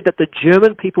he said that the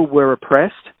German people were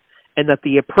oppressed and that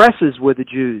the oppressors were the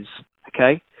Jews.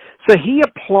 Okay, so he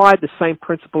applied the same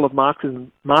principle of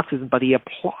Marxism, but he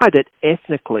applied it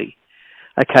ethnically.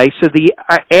 Okay, so the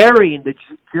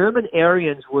German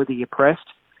Aryans were the oppressed,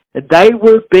 and they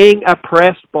were being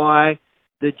oppressed by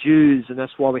the Jews, and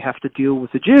that's why we have to deal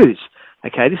with the Jews.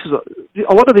 Okay, this is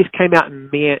a lot of this came out in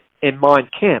Mein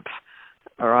Kampf.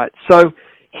 All right, so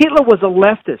Hitler was a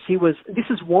leftist. This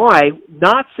is why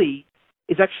Nazi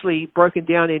is actually broken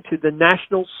down into the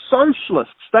National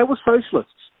Socialists. They were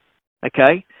socialists.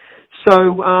 Okay,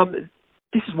 so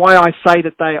this is why I say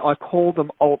that I call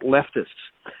them alt-leftists.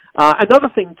 Another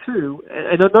thing too,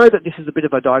 and I know that this is a bit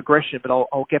of a digression, but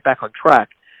I'll get back on track.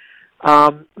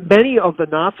 Many of the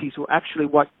Nazis were actually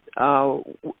what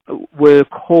were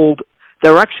called They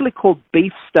were actually called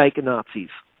beefsteak Nazis.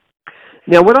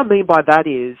 Now, what I mean by that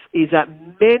is that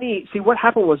what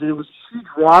happened was there was a huge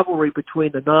rivalry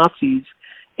between the Nazis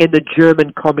and the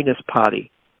German Communist Party,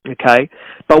 okay?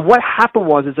 But what happened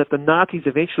was that the Nazis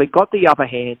eventually got the upper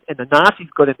hand, and the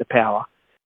Nazis got into power,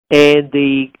 and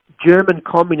the German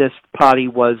Communist Party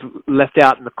was left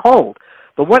out in the cold.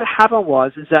 But what happened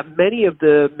was that many of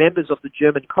the members of the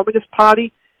German Communist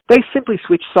Party, they simply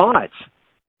switched sides.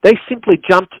 They simply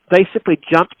jumped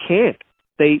camp.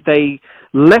 They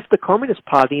left the Communist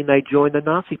Party and they joined the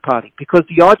Nazi Party because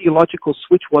the ideological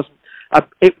switch wasn't a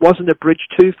bridge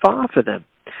too far for them.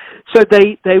 So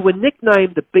they were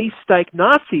nicknamed the beefsteak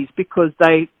Nazis because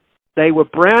they were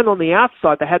brown on the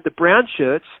outside. They had the brown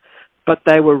shirts, but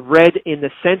they were red in the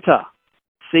center.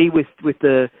 See, with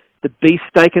the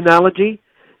beefsteak analogy,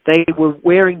 they were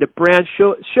wearing the brown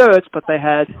shirts, but they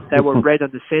were red on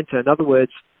the center. In other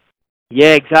words,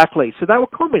 yeah, exactly. So they were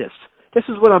communists. This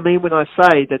is what I mean when I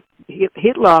say that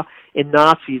Hitler and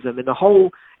Nazism and the whole,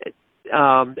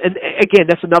 and again,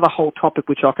 that's another whole topic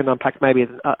which I can unpack maybe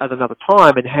at another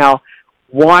time, and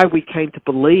why we came to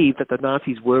believe that the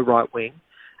Nazis were right-wing,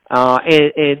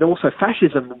 and also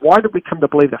fascism. Why did we come to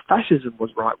believe that fascism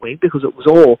was right-wing? Because it was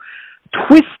all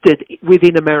twisted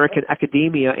within American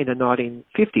academia in the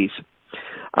 1950s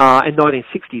and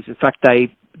 1960s. In fact, the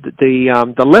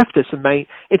leftists in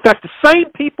fact, the same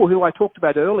people who I talked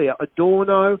about earlier,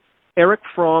 Adorno, Erich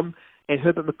Fromm, and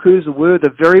Herbert Marcuse, were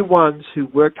the very ones who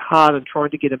worked hard on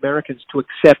trying to get Americans to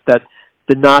accept that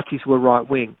the Nazis were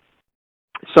right-wing.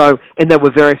 So, and they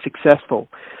were very successful.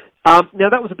 Now,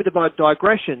 that was a bit of a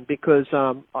digression because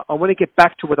I want to get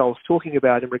back to what I was talking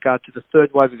about in regard to the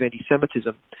third wave of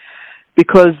anti-Semitism,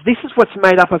 because this is what's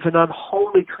made up of an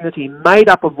unholy trinity, made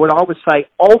up of what I would say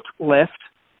alt-left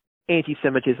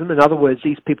anti-Semitism. In other words,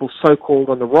 these people so-called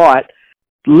on the right,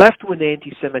 left-wing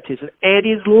anti-Semitism, and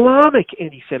Islamic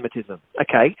anti-Semitism,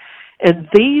 okay? And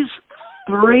these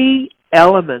three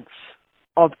elements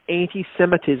of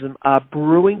anti-Semitism are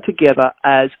brewing together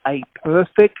as a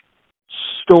perfect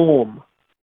storm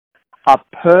of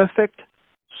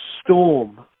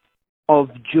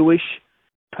Jewish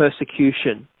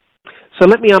persecution. So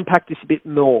let me unpack this a bit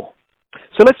more.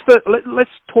 So let's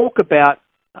talk about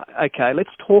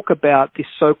this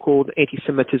so-called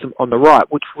anti-Semitism on the right,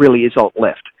 which really is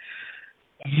alt-left.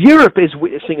 Europe is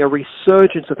witnessing a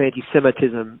resurgence of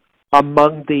anti-Semitism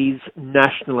among these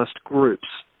nationalist groups,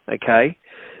 okay?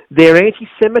 Their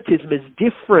anti-Semitism is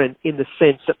different in the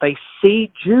sense that they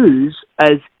see Jews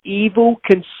as evil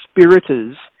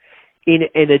conspirators in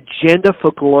an agenda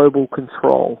for global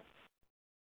control.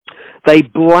 They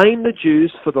blame the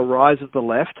Jews for the rise of the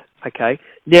left, okay?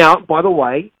 Now, by the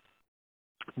way,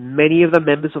 many of the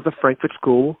members of the Frankfurt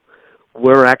School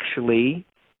were actually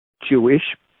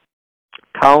Jewish.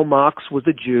 Karl Marx was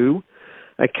a Jew,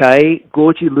 okay?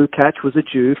 Georgy Lukács was a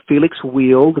Jew. Felix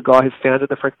Weil, the guy who founded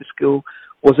the Frankfurt School,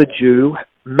 was a Jew.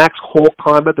 Max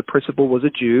Horkheimer, the principal, was a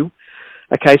Jew.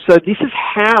 Okay, so this is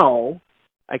how,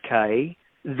 okay,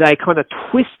 they kind of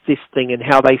twist this thing and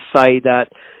how they say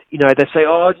that, they say,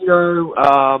 Saul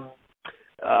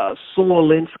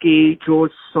Alinsky,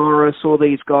 George Soros, all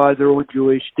these guys are all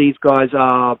Jewish. These guys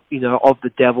are, of the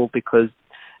devil because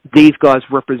these guys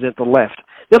represent the left.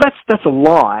 Now, that's a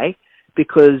lie,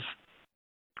 because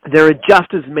there are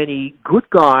just as many good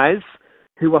guys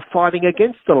who are fighting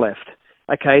against the left,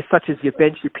 okay, such as your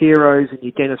Ben Shapiro's and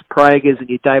your Dennis Prager's and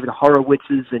your David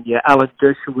Horowitz's and your Alan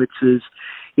Dershowitz's,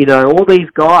 all these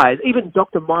guys, even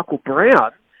Dr. Michael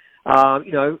Brown,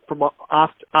 from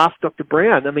Ask Dr.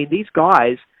 Brown. I mean, these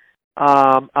guys,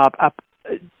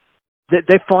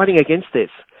 they're fighting against this.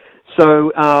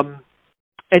 So,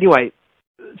 anyway,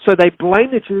 so they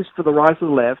blame the Jews for the rise of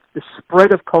the left, the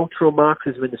spread of cultural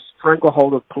Marxism, and the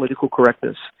stranglehold of political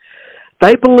correctness.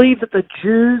 They believe that the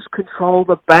Jews control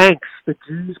the banks, the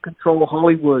Jews control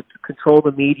Hollywood, control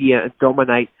the media, and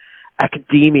dominate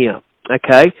academia.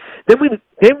 Okay? Then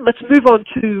let's move on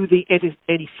to the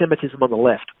anti-Semitism on the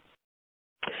left.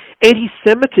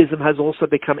 Anti-Semitism has also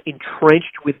become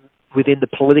entrenched within the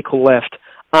political left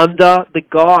under the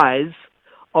guise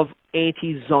of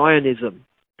anti-Zionism.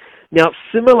 Now,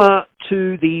 similar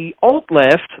to the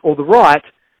alt-left, or the right,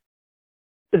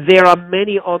 there are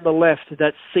many on the left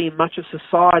that see much of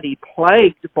society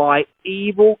plagued by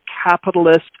evil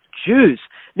capitalist Jews.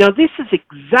 Now, this is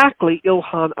exactly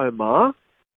Ilhan Omar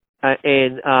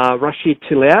and Rashid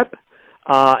Tlaib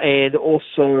and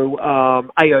also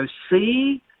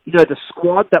AOC, the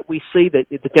squad that we see,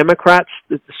 the Democrats,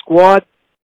 the squad,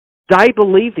 they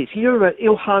believe this. You know what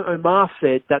Ilhan Omar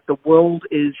said, that the world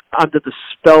is under the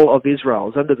spell of Israel,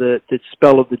 is under the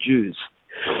spell of the Jews.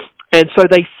 And so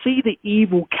they see the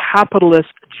evil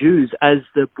capitalist Jews as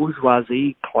the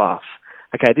bourgeoisie class.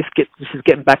 Okay, this is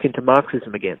getting back into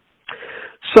Marxism again.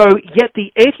 So, yet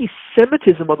the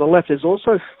anti-Semitism on the left is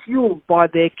also fueled by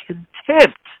their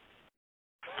contempt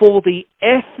for the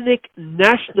ethnic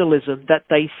nationalism that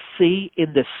they see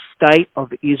in the state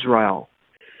of Israel.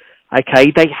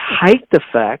 Okay, they hate the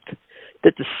fact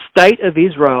that the state of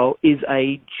Israel is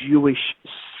a Jewish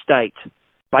state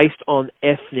based on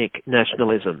ethnic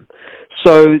nationalism.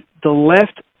 So the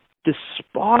left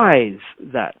despise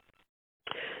that.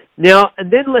 Now, and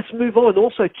then let's move on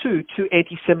also to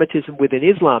anti-Semitism within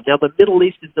Islam. Now, the Middle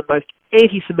East is the most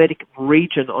anti-Semitic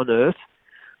region on earth,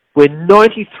 where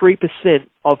 93%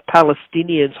 of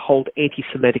Palestinians hold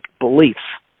anti-Semitic beliefs.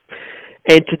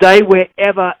 And today,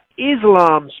 wherever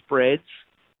Islam spreads,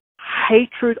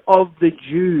 hatred of the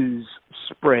Jews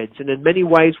spreads. And in many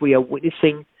ways, we are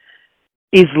witnessing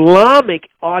Islamic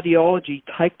ideology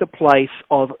take the place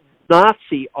of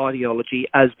Nazi ideology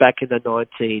as back in the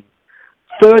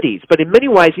 1930s. But in many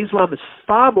ways, Islam is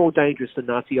far more dangerous than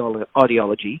Nazi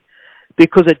ideology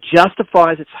because it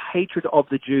justifies its hatred of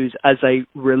the Jews as a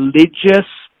religious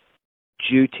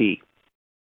duty.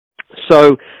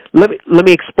 So let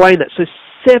me explain that. So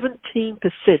 17%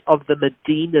 of the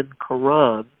Medinan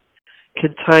Quran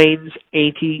contains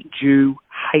anti-Jew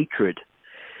hatred.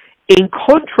 In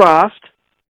contrast,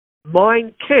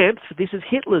 Mein Kampf, this is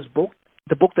Hitler's book,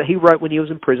 the book that he wrote when he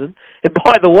was in prison. And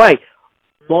by the way,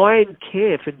 Mein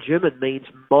Kampf in German means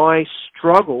my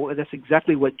struggle, and that's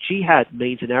exactly what jihad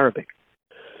means in Arabic.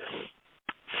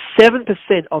 7%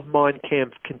 of Mein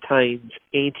Kampf contains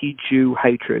anti-Jew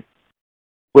hatred,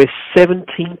 where 17%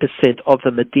 of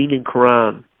the Medinan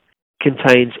Quran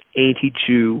contains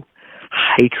anti-Jew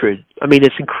hatred. I mean,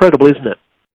 it's incredible, isn't it?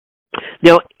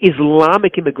 Now,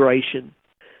 Islamic immigration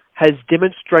has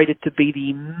demonstrated to be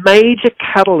the major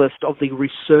catalyst of the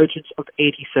resurgence of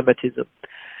anti-Semitism.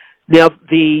 Now,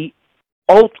 the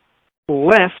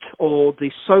alt-left, or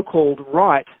the so-called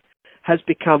right, has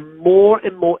become more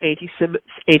and more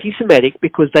anti-Semitic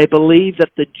because they believe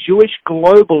that the Jewish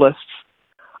globalists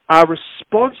are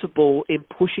responsible in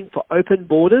pushing for open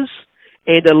borders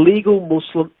and illegal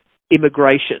Muslim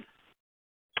immigration.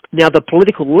 Now, the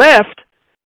political left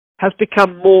has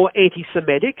become more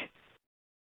anti-Semitic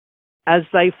as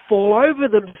they fall over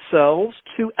themselves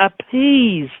to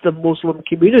appease the Muslim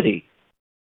community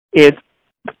in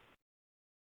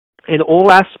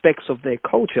all aspects of their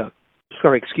culture.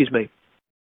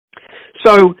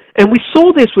 So, and we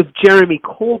saw this with Jeremy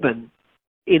Corbyn,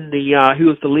 who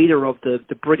was the leader of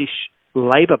the British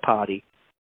Labour Party.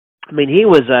 I mean, he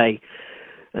was a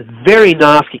very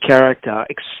nasty character,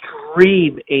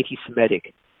 extreme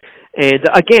anti-Semitic. And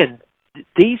again,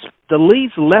 these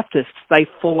leftists, they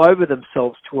fall over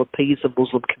themselves to appease the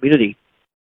Muslim community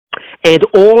and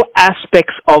all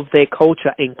aspects of their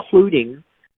culture, including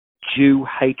Jew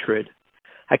hatred.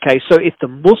 Okay, so if the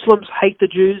Muslims hate the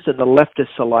Jews, and the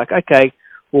leftists are like, okay,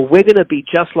 well, we're going to be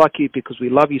just like you because we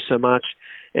love you so much,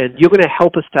 and you're going to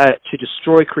help us to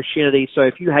destroy Christianity, so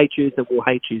if you hate Jews, then we'll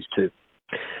hate Jews too.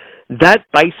 That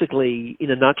basically,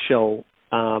 in a nutshell,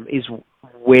 is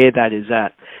where that is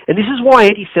at. And this is why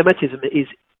anti-Semitism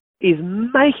is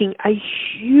making a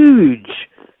huge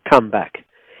comeback.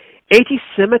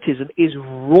 Anti-Semitism is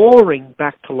roaring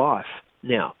back to life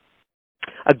now.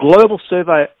 A global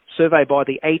survey by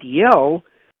the ADL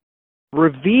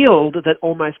revealed that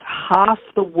almost half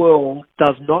the world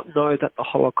does not know that the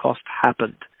Holocaust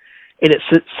happened. And it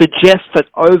suggests that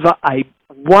over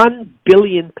 1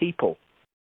 billion people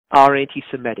are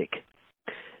anti-Semitic.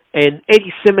 And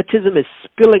anti-Semitism is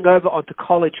spilling over onto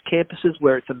college campuses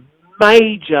where it's a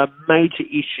major, major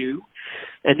issue.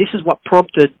 And this is what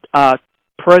prompted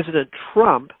President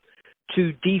Trump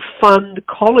to defund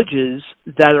colleges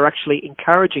that are actually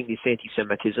encouraging this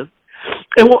anti-Semitism.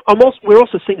 And we're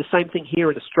also seeing the same thing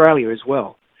here in Australia as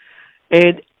well.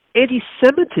 And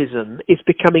anti-Semitism is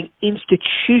becoming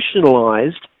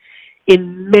institutionalized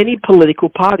in many political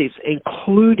parties,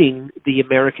 including the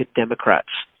American Democrats.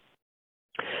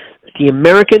 The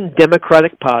American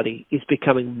Democratic Party is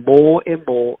becoming more and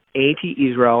more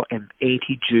anti-Israel and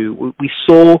anti-Jew. We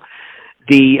saw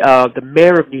the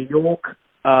mayor of New York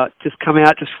just come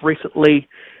out just recently,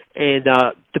 and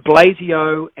de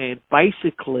Blasio, and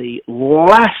basically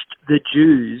lashed the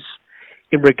Jews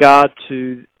in regard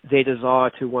to their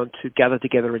desire to want to gather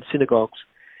together in synagogues.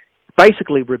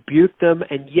 Basically rebuked them,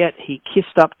 and yet he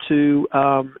kissed up to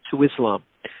Islam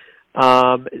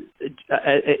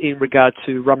in regard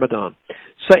to Ramadan.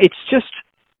 So it's just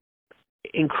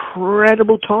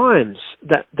incredible times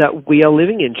that we are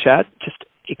living in, Chad. Just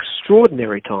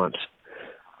extraordinary times.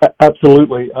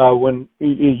 Absolutely. When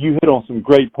you hit on some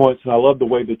great points, and I love the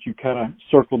way that you kind of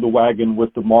circled the wagon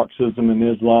with the Marxism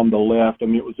and Islam, the left. I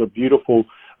mean, it was a beautiful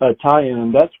tie-in,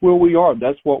 and that's where we are.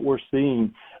 That's what we're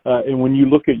seeing. And when you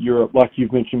look at Europe, like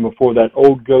you've mentioned before, that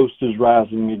old ghost is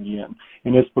rising again.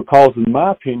 And it's because, in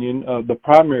my opinion, the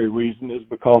primary reason is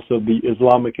because of the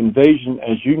Islamic invasion,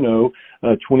 as you know,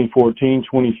 2014,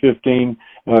 2015,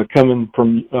 coming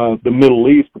from the Middle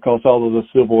East because all of the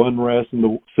civil unrest and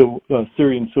the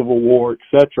Syrian civil war,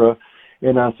 etc.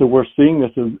 And so we're seeing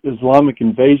this Islamic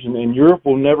invasion, and Europe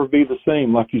will never be the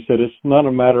same. Like you said, it's not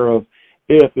a matter of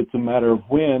if, it's a matter of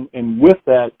when. And with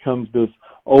that comes this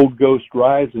old ghost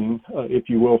rising, if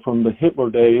you will, from the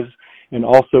Hitler days, and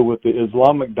also with the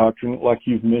Islamic doctrine, like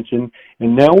you've mentioned.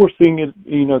 And now we're seeing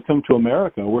it, come to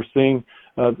America. We're seeing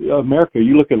America.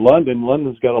 You look at London.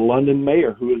 London's got a London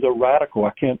mayor who is a radical.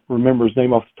 I can't remember his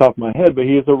name off the top of my head, but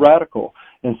he is a radical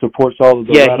and supports all of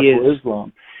the radical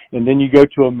Islam. And then you go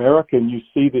to America and you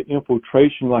see the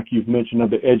infiltration, like you've mentioned, of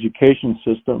the education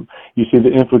system. You see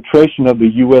the infiltration of the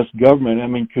U.S. government. I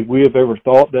mean, could we have ever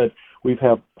thought that we've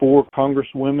had 4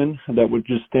 congresswomen that would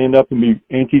just stand up and be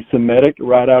anti-Semitic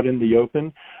right out in the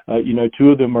open? 2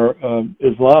 of them are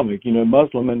Islamic,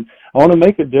 Muslim. And I want to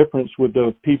make a difference with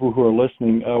the people who are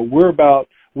listening.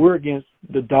 We're against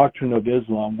the doctrine of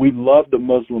Islam. We love the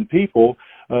Muslim people,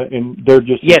 and they're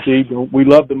just deceived. We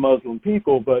love the Muslim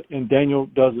people, and Daniel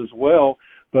does as well.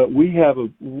 But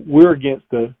we're against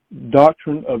the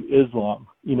doctrine of Islam,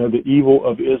 the evil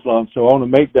of Islam. So I want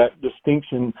to make that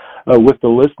distinction with the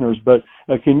listeners. But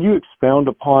can you expound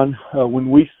upon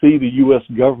when we see the U.S.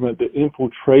 government, the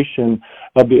infiltration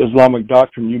of the Islamic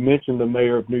doctrine? You mentioned the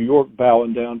mayor of New York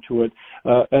bowing down to it.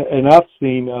 And I've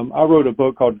seen, I wrote a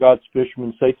book called God's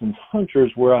Fishermen, Satan's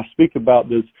Hunters, where I speak about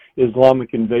this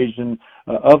Islamic invasion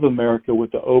of America with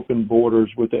the open borders,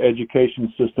 with the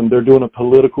education system. They're doing a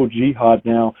political jihad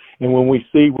now. And when we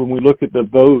look at the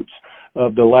votes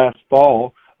of the last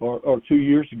fall or 2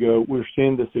 years ago, we're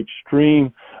seeing this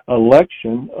extreme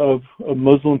election of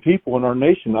Muslim people in our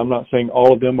nation. I'm not saying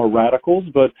all of them are radicals,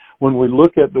 but when we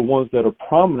look at the ones that are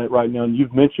prominent right now, and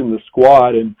you've mentioned the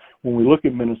Squad, and when we look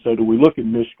at Minnesota, we look at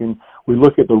Michigan, we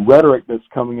look at the rhetoric that's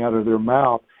coming out of their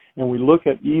mouth, and we look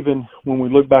at, even when we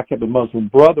look back at the Muslim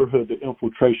Brotherhood, the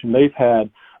infiltration they've had,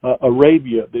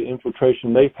 Arabia, the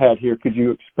infiltration they've had here. Could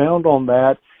you expound on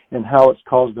that and how it's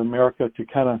caused America to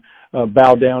kind of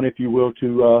bow down, if you will,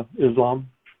 to Islam?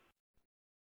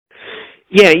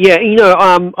 Yeah.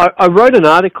 I wrote an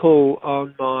article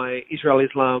on my Israel,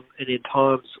 Islam, and End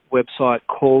Times website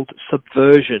called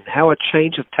Subversion, How a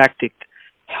Change of Tactic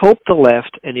Helped the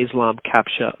Left and Islam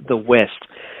Capture the West.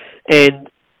 And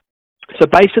so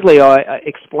basically I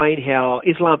explained how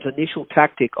Islam's initial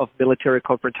tactic of military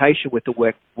confrontation with the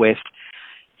West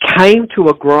came to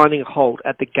a grinding halt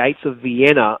at the gates of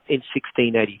Vienna in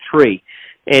 1683.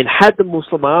 And had the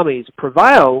Muslim armies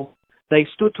prevailed, they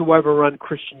stood to overrun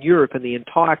Christian Europe, and the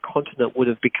entire continent would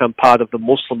have become part of the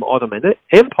Muslim Ottoman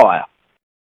Empire.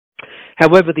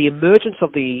 However, the emergence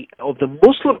of the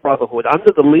Muslim Brotherhood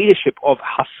under the leadership of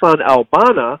Hassan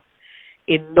al-Banna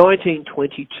in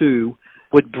 1922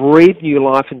 would breathe new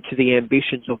life into the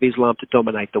ambitions of Islam to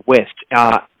dominate the West.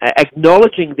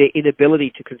 Acknowledging their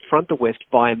inability to confront the West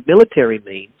via military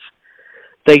means,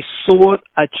 they sought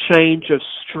a change of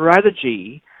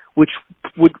strategy which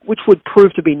would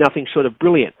prove to be nothing short of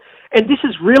brilliant. And this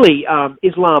is really,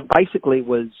 Islam basically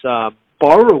was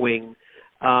borrowing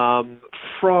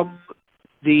from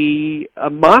the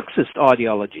Marxist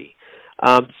ideology.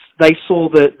 They saw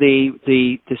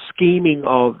the scheming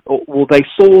of, they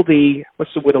saw the,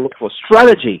 what's the word I'm looking for,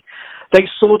 strategy. They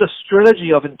saw the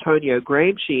strategy of Antonio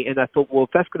Gramsci, and I thought, well,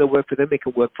 if that's going to work for them, it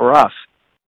can work for us.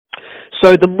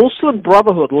 So the Muslim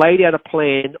Brotherhood laid out a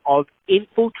plan of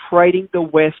infiltrating the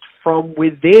West from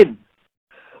within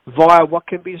via what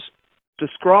can be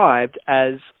described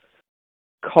as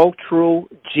cultural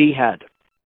jihad.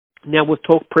 Now, we've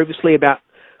talked previously about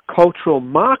cultural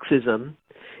Marxism.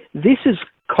 This is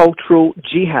cultural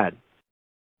jihad.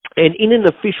 And in an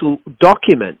official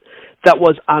document that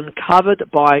was uncovered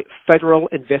by federal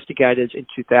investigators in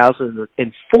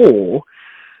 2004,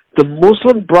 the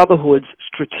Muslim Brotherhood's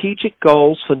strategic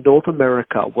goals for North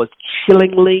America was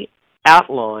chillingly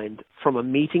outlined from a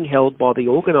meeting held by the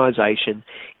organization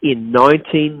in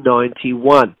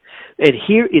 1991. And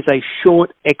here is a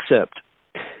short excerpt.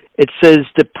 It says,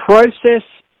 the process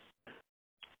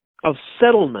of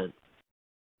settlement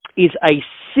is a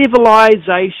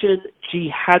civilization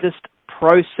jihadist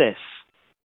process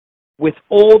with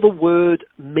all the word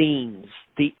means.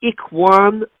 The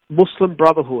Ikhwan Muslim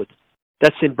Brotherhood,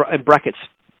 that's in brackets,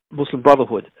 Muslim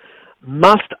Brotherhood,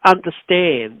 must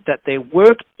understand that their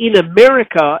work in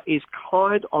America is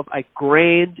kind of a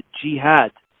grand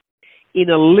jihad in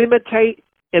eliminating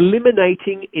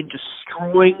and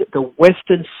destroying the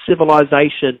Western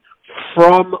civilization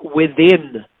from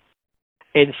within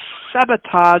and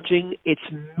sabotaging its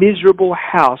miserable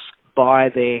house by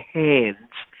their hands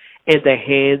and the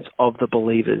hands of the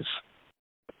believers.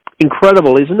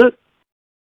 Incredible, isn't it?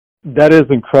 That is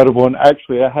incredible. And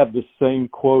actually, I have the same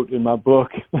quote in my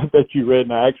book that you read,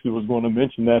 and I actually was going to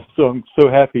mention that. So I'm so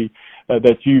happy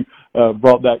that you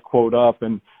brought that quote up.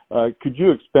 And could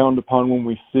you expound upon when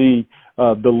we see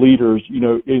the leaders,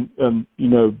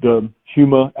 the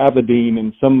Huma Abedin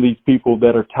and some of these people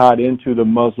that are tied into the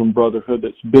Muslim Brotherhood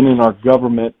that's been in our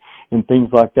government and things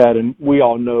like that? And we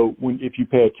all know if you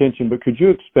pay attention, but could you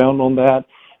expound on that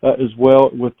as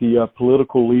well with the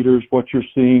political leaders, what you're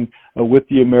seeing with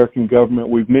the American government?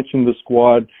 We've mentioned the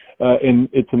squad, and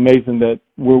it's amazing that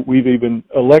we've even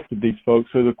elected these folks.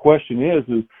 So the question is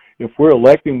if we're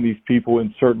electing these people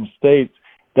in certain states,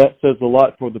 that says a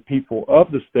lot for the people of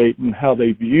the state and how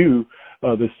they view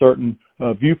the certain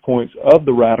viewpoints of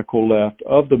the radical left,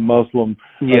 of the Muslim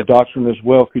doctrine as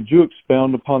well. Could you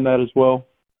expound upon that as well?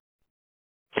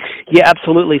 Yeah,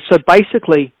 absolutely. So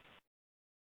basically,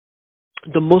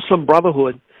 the Muslim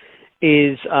Brotherhood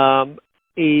is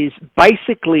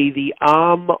basically the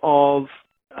arm of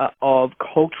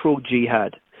cultural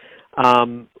jihad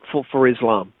for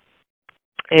Islam,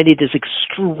 and it is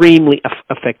extremely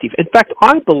effective. In fact,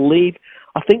 I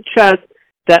think, Chad,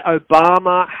 that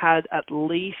Obama had at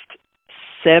least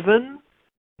 7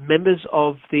 members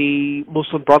of the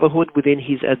Muslim Brotherhood within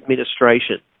his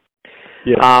administration,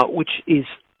 which is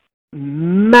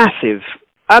massive,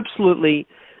 absolutely.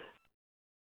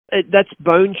 That's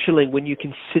bone chilling when you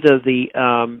consider the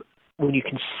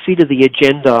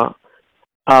agenda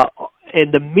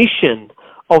and the mission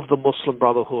of the Muslim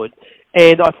Brotherhood.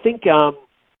 And I think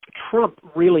Trump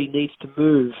really needs to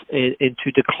move and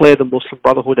to declare the Muslim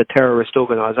Brotherhood a terrorist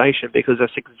organization, because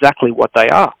that's exactly what they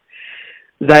are.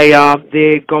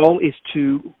 Their goal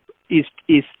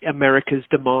is America's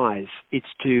demise.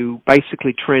 It's to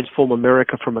basically transform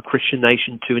America from a Christian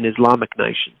nation to an Islamic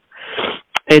nation.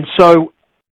 And so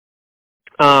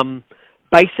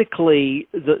basically,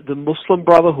 the Muslim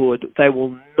Brotherhood, they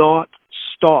will not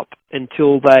stop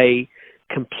until they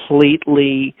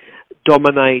completely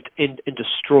dominate and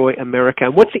destroy America.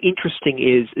 And what's interesting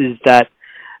is that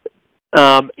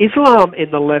Islam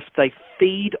and the left, they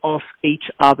feed off each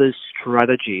other's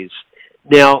strategies.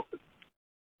 Now,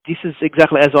 this is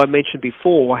exactly as I mentioned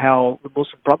before, how the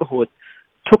Muslim Brotherhood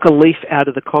took a leaf out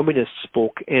of the communists'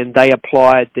 book, and they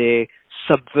applied their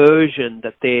subversion,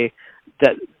 that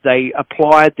they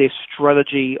applied their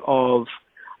strategy of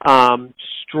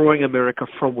destroying America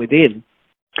from within.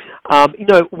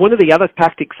 One of the other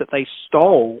tactics that they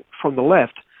stole from the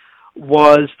left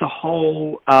was the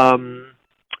whole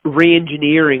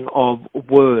re-engineering of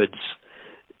words.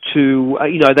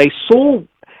 They saw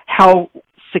how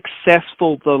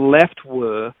successful the left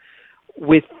were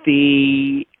with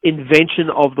the invention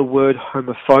of the word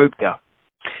homophobia.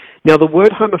 Now, the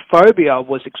word homophobia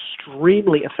was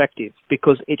extremely effective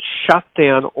because it shut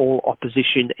down all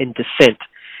opposition and dissent.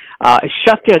 It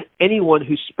shut down anyone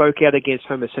who spoke out against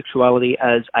homosexuality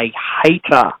as a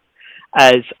hater,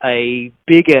 as a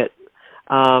bigot,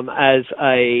 as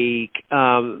a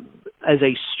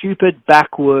stupid,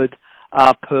 backward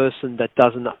person that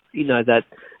doesn't,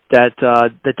 that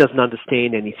doesn't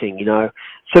understand anything.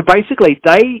 So basically,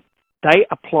 they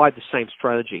applied the same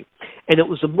strategy, and it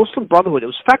was the Muslim Brotherhood. It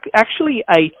was actually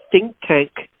a think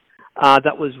tank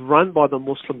that was run by the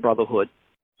Muslim Brotherhood,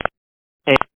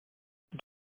 and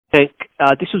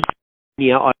this was in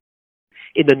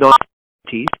the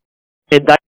 1990s, and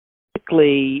they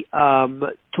basically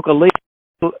took a lead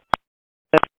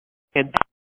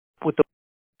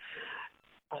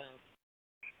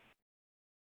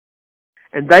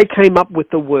and they came up with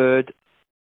the word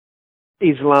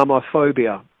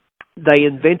Islamophobia. They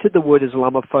invented the word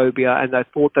Islamophobia, and they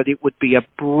thought that it would be a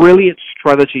brilliant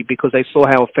strategy because they saw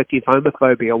how effective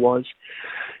homophobia was.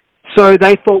 So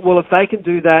they thought, well, if they can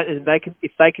do that, and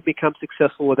if they can become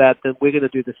successful with that, then we're going to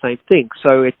do the same thing.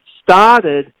 So it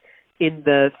started in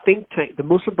the think tank, the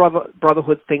Muslim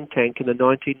Brotherhood think tank in the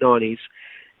 1990s,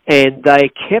 and they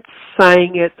kept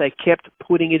saying it. They kept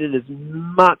putting it in as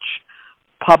much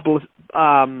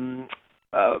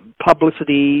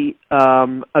publicity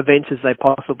events as they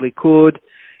possibly could,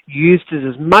 used it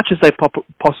as much as they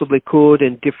possibly could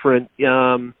in different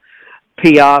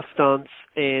PR stunts,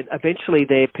 and eventually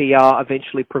their PR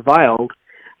prevailed,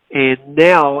 and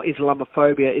now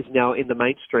Islamophobia is now in the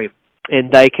mainstream.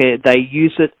 and they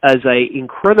use it as a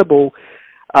incredible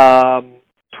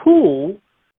tool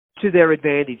to their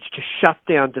advantage to shut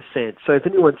down dissent. So if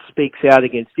anyone speaks out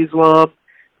against Islam,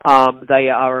 they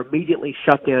are immediately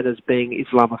shut down as being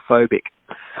Islamophobic.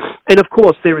 And of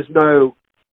course, there is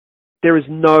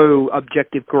no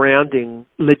objective grounding,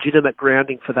 legitimate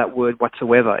grounding for that word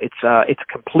whatsoever. It's a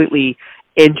completely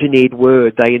engineered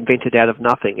word they invented out of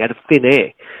nothing, out of thin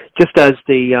air, just as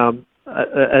the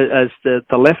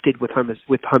left did with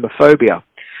homophobia.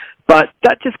 But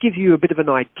that just gives you a bit of an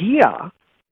idea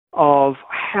of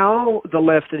how the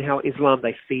left and how Islam,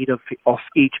 they feed off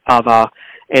each other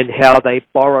and how they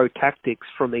borrow tactics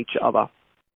from each other.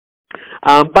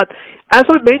 But as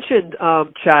I mentioned,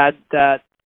 Chad,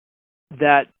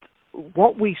 that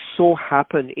what we saw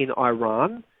happen in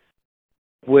Iran,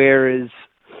 whereas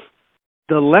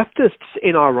the leftists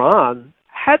in Iran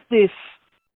had this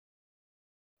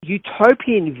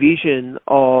utopian vision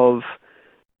of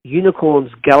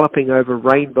unicorns galloping over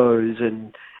rainbows,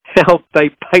 and how they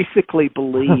basically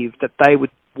believed that they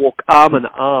would walk arm in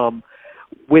arm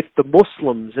with the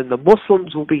Muslims, and the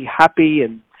Muslims will be happy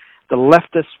and the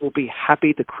leftists will be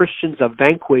happy, the Christians are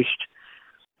vanquished.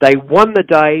 They won the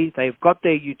day, they've got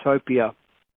their utopia.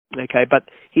 Okay, but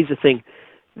here's the thing.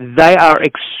 They are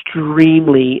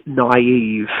extremely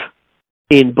naive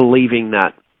in believing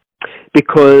that,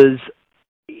 because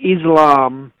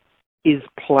Islam is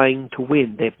playing to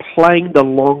win. They're playing the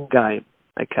long game,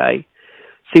 okay?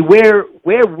 See, where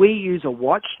we use a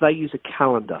watch, they use a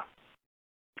calendar.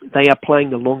 They are playing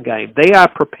the long game. They are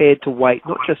prepared to wait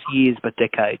not just years but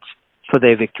decades for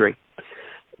their victory.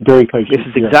 Very patient. This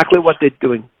is exactly what they're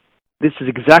doing. This is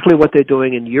exactly what they're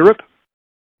doing in Europe.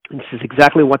 And this is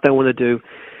exactly what they want to do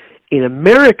in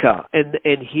America. And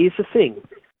here's the thing.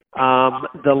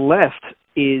 The left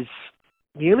is,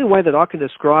 the only way that I can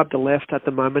describe the left at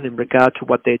the moment in regard to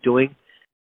what they're doing,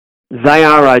 they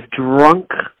are a drunk.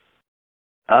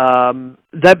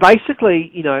 They're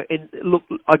basically, and look,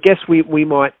 I guess we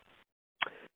might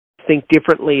think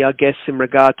differently, I guess, in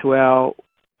regard to our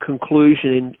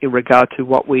conclusion in regard to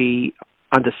what we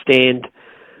understand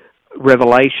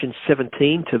Revelation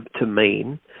 17 to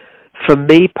mean. For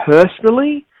me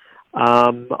personally,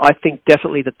 I think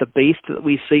definitely that the beast that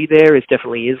we see there is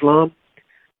definitely Islam.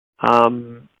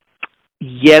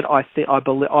 Yet I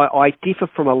differ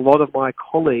from a lot of my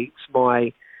colleagues,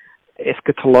 my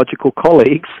eschatological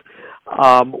colleagues,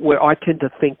 where I tend to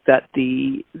think that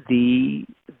the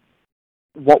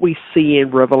what we see in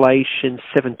Revelation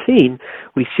 17,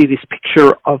 we see this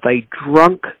picture of a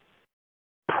drunk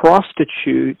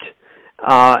prostitute.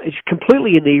 Is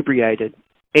completely inebriated,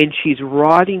 and she's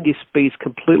riding this beast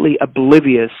completely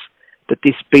oblivious that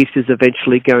this beast is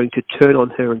eventually going to turn on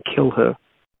her and kill her.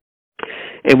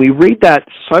 And we read that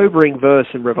sobering verse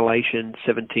in Revelation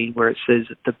 17 where it says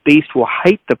that the beast will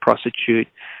hate the prostitute,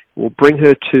 will bring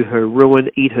her to her ruin,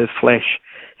 eat her flesh,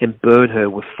 and burn her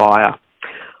with fire.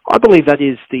 I believe that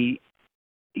is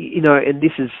and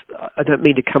this is, I don't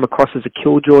mean to come across as a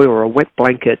killjoy or a wet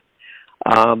blanket,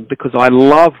 because I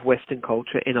love Western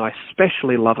culture and I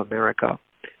especially love America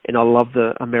and I love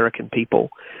the American people.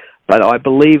 But I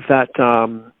believe that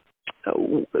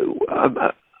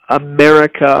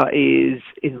America is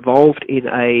involved in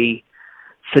a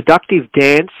seductive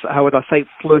dance. How would I say?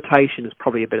 Flirtation is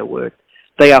probably a better word.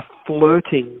 They are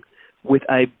flirting with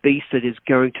a beast that is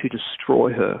going to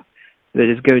destroy her, that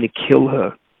is going to kill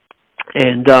her.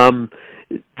 And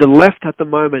the left at the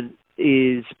moment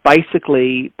is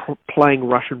basically playing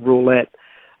Russian roulette.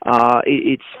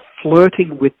 It's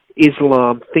flirting with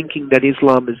Islam, thinking that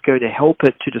Islam is going to help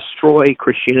it to destroy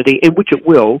Christianity, and which it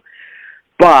will,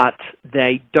 but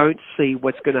they don't see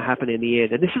what's going to happen in the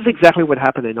end. And this is exactly what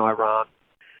happened in Iran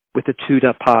with the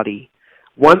Tudor party.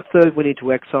 1/3 went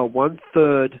into exile,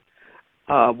 1/3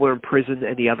 were in prison,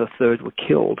 and the other third were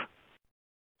killed.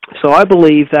 So I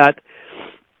believe that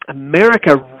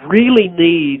America really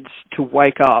needs to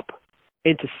wake up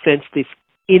and to sense this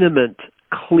imminent,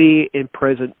 clear and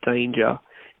present danger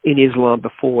in Islam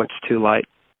before it's too late.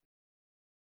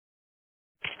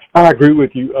 I agree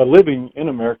with you. Living in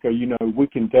America, we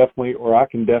can definitely, or I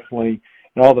can definitely,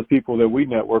 and all the people that we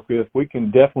network with, we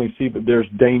can definitely see that there's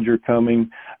danger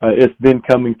coming. It's been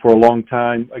coming for a long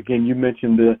time. Again, you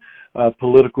mentioned the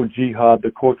political jihad,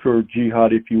 the cultural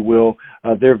jihad, if you will.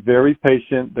 They're very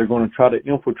patient. They're going to try to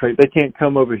infiltrate. They can't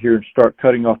come over here and start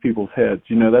cutting off people's heads.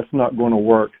 That's not going to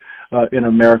work in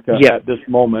America at this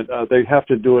moment. They have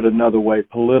to do it another way.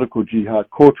 Political jihad,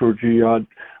 cultural jihad,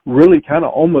 really kind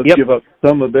of almost give up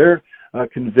some of their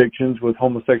convictions with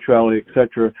homosexuality,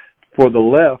 etc., for the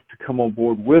left to come on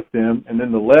board with them, and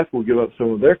then the left will give up some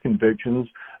of their convictions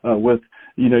with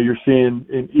you're seeing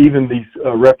even these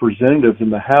representatives in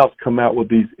the House come out with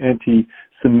these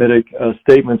anti-Semitic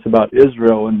statements about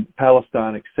Israel and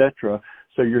Palestine, etc.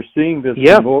 So you're seeing this,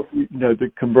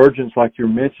 the convergence, like you're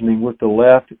mentioning, with the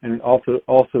left and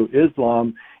also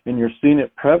Islam, and you're seeing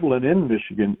it prevalent in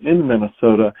Michigan, in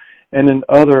Minnesota, and in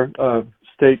other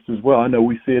states as well. I know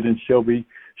we see it in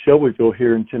Shelbyville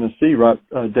here in Tennessee, right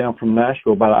down from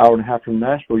Nashville, about an hour and a half from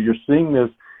Nashville. You're seeing this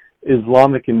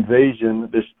Islamic invasion,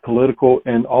 this political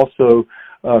and also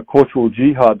cultural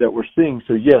jihad that we're seeing.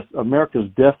 So yes, America's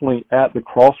definitely at the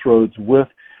crossroads with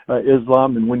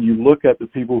Islam, and when you look at the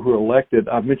people who are elected,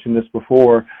 I've mentioned this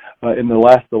before, in the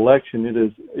last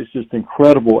election, it's just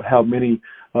incredible how many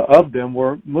of them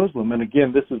were Muslim. And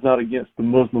again, this is not against the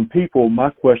Muslim people. My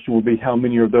question would be, how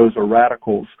many of those are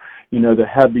radicals, that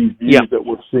have these views that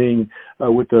we're seeing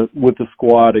with the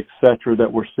squad, etc.,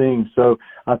 that we're seeing. So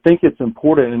I think it's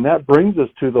important, and that brings us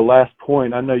to the last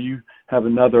point. I know you have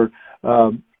another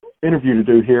interview to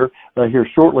do here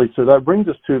shortly, so that brings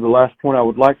us to the last point I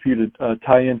would like for you to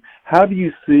tie in. How do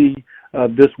you see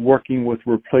this working with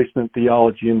replacement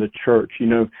theology in the church?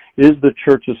 Is the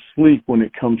church asleep when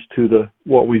it comes to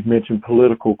what we've mentioned,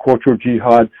 political, cultural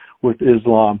jihad with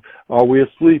Islam? Are we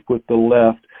asleep with the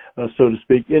left, so to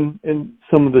speak, in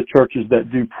some of the churches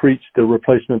that do preach the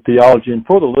replacement theology? And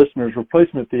for the listeners,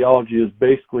 replacement theology is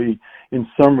basically, in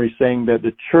summary, saying that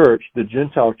the church, the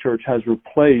Gentile church, has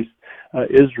replaced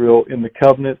Israel in the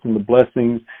covenants and the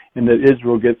blessings, and that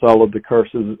Israel gets all of the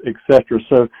curses, etc.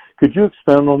 So could you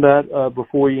expound on that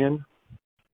before we end?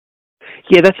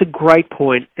 Yeah, that's a great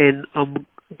point, and I'm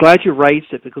glad you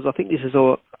raised it, because I think this is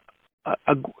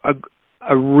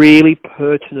a really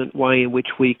pertinent way in which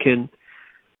we can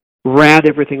round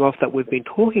everything off that we've been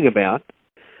talking about.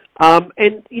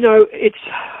 It's,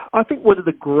 I think one of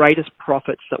the greatest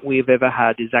prophets that we've ever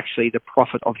had is actually the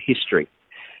prophet of history.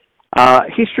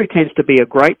 History tends to be a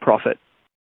great prophet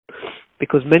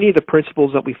because many of the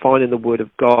principles that we find in the Word of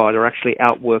God are actually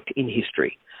outworked in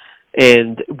history.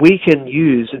 And we can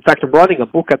use, in fact, I'm writing a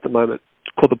book at the moment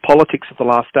called The Politics of the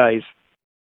Last Days.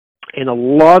 And a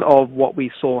lot of what we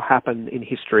saw happen in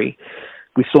history,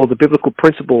 we saw the biblical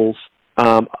principles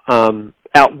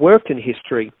outworked in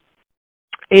history.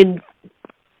 And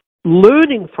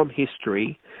learning from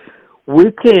history,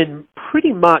 we can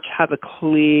pretty much have a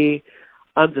clear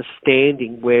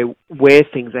understanding where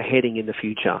things are heading in the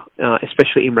future,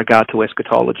 especially in regard to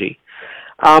eschatology.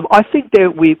 I think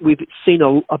that we've seen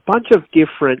a bunch of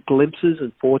different glimpses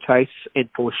and foretastes and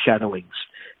foreshadowings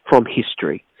from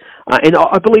history. And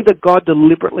I believe that God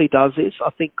deliberately does this. I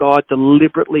think God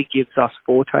deliberately gives us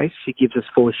foretastes. He gives us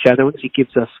foreshadowings. He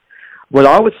gives us what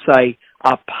I would say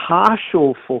are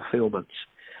partial fulfillments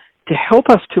to help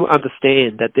us to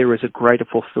understand that there is a greater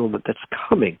fulfillment that's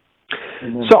coming.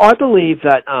 Amen. So I believe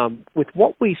that with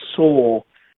what we saw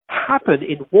happen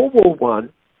in World War I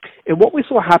and what we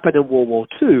saw happen in World War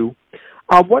II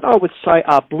are what I would say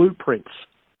are blueprints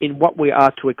in what we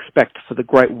are to expect for the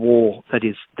great war that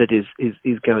is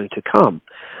going to come.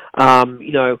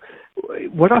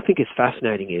 What I think is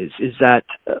fascinating is that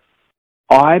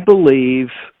I believe,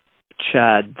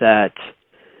 Chad, that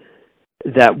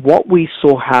what we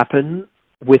saw happen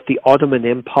with the Ottoman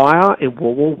Empire in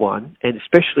World War I, and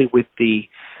especially with the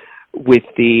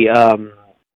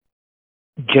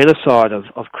genocide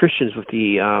of Christians, with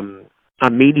the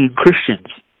Armenian Christians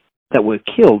that were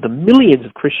killed, the millions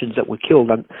of Christians that were killed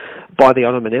by the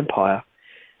Ottoman Empire,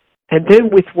 and then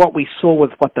with what we saw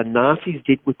with what the Nazis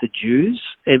did with the Jews.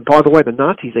 And by the way, the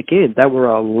Nazis, again, they were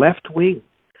a left wing.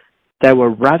 They were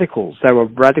radicals. They were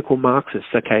radical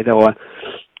Marxists. Okay,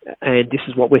 and this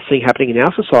is what we're seeing happening in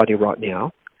our society right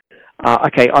now. I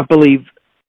believe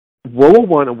World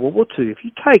War I and World War II, if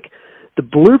you take the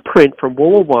blueprint from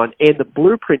World War I and the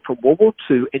blueprint from World War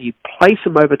II and you place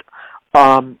them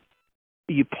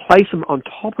on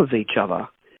top of each other,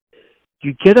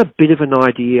 you get a bit of an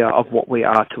idea of what we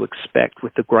are to expect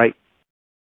with the great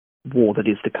war that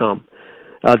is to come,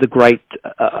 the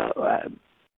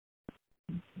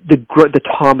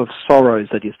time of sorrows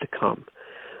that is to come.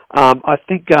 I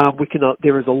think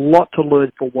there is a lot to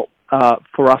learn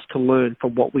for us to learn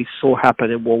from what we saw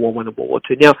happen in World War I and World War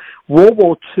II. Now, World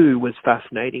War II was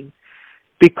fascinating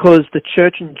because the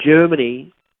church in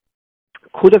Germany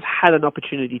could have had an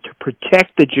opportunity to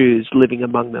protect the Jews living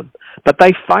among them, but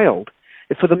they failed.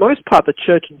 And for the most part, the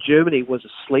church in Germany was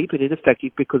asleep and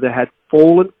ineffective because it had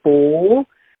fallen for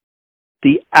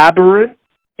the aberrant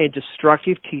and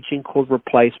destructive teaching called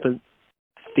replacement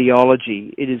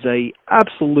theology. It is a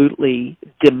absolutely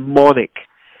demonic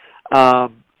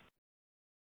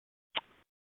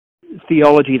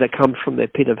theology that comes from their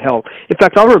pit of hell. In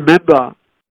fact, I remember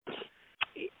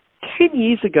 10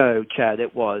 years ago, Chad,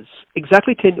 it was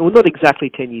exactly 10, well, not exactly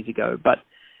 10 years ago, but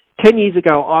 10 years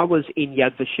ago, I was in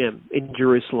Yad Vashem in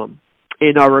Jerusalem.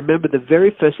 And I remember the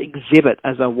very first exhibit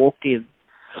as I walked in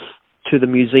to the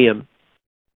museum.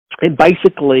 And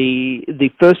basically, the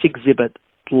first exhibit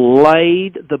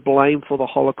laid the blame for the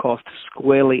Holocaust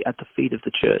squarely at the feet of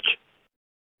the church.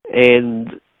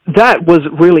 And that was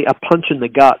really a punch in the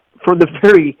gut from the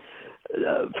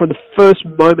first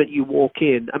moment you walk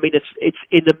in. I mean, it's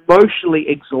an emotionally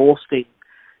exhausting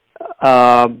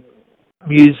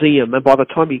museum, and by the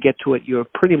time you get to it, you're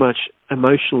pretty much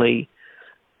emotionally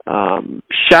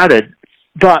shattered.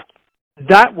 But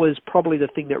that was probably the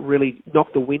thing that really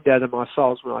knocked the wind out of my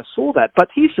sails when I saw that. But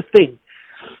here's the thing.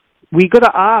 We got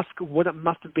to ask what it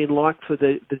must have been like for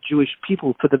the Jewish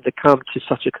people for them to come to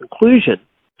such a conclusion.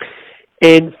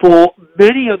 And for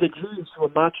many of the Jews who were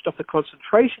marched off the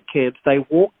concentration camps, they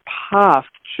walked past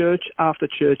church after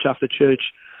church after church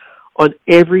on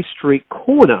every street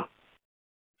corner.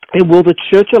 And will the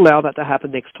church allow that to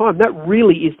happen next time? That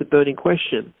really is the burning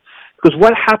question. Because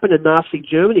what happened in Nazi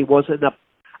Germany was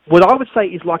what I would say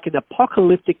is like an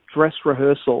apocalyptic dress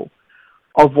rehearsal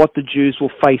of what the Jews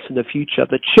will face in the future.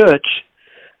 The church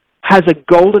has a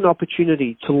golden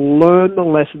opportunity to learn the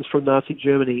lessons from Nazi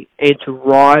Germany and to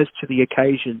rise to the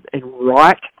occasion and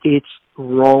right its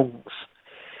wrongs.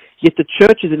 Yet the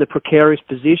church is in a precarious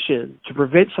position to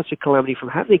prevent such a calamity from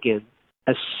happening again,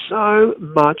 as so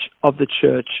much of the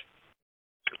church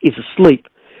is asleep.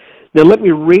 Now let me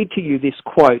read to you this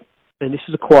quote, and this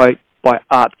is a quote by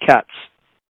Art Katz.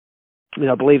 And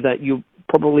I believe that you're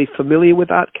probably familiar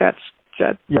with Art Katz,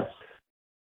 Chad? Yes.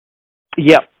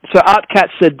 Yeah. So Art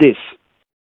Katz said this,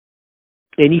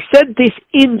 and he said this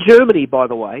in Germany, by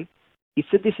the way. He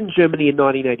said this in Germany in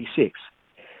 1986.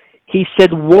 He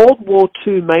said, World War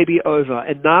II may be over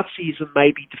and Nazism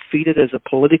may be defeated as a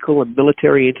political and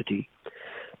military entity,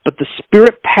 but the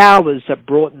spirit powers that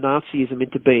brought Nazism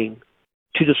into being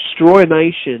to destroy a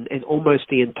nation and almost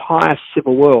the entire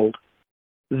civil world,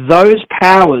 those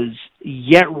powers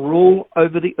yet rule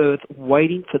over the earth,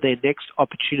 waiting for their next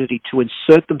opportunity to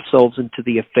insert themselves into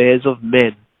the affairs of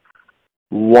men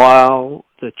while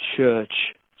the church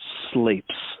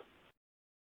sleeps.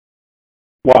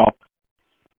 Wow.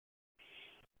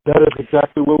 That is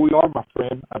exactly where we are, my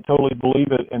friend. I totally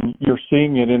believe it, and you're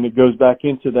seeing it, and it goes back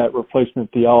into that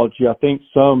replacement theology. I think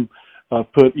some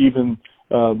put even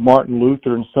Martin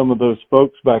Luther and some of those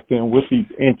folks back then with these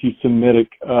anti-Semitic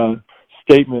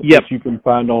statements that you can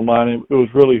find online. And it was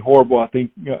really horrible. I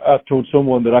think I've told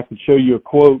someone that I could show you a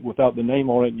quote without the name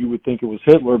on it, and you would think it was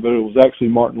Hitler, but it was actually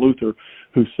Martin Luther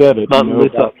who said it. Martin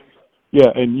Luther. Yeah,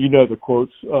 and you know the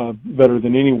quotes better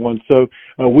than anyone. So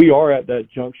we are at that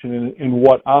junction in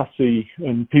what I see,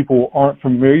 and people aren't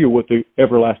familiar with the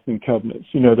everlasting covenants.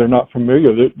 You know, they're not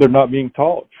familiar. They're not being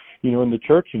taught, you know, in the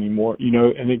church anymore, you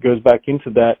know, and it goes back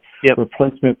into that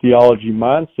replacement theology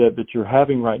mindset that you're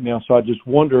having right now. So I just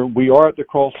wonder, we are at the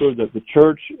crossroads at the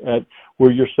church, at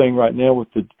where you're saying right now with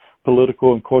the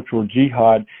political and cultural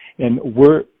jihad, and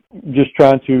we're just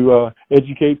trying to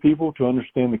educate people to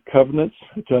understand the covenants,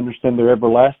 to understand their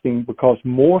everlasting, because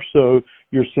more so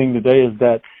you're seeing today is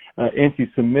that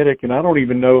anti-Semitic, and I don't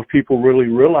even know if people really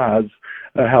realize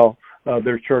how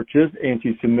their church is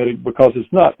anti-Semitic, because it's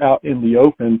not out in the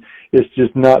open. It's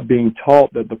just not being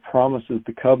taught that the promises,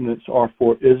 the covenants are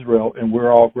for Israel, and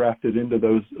we're all grafted into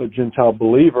those Gentile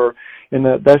believer, and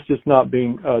that's just not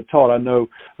being taught. I know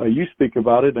you speak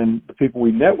about it, and the people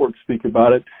we network speak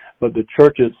about it, but the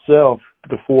church itself,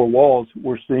 the four walls,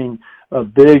 we're seeing a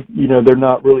big, you know, they're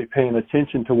not really paying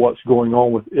attention to what's going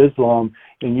on with Islam,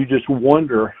 and you just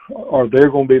wonder, are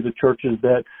there going to be the churches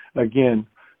that, again,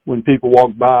 when people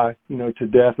walk by, you know, to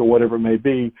death or whatever it may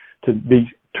be, to be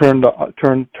turn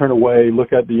away,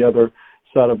 look at the other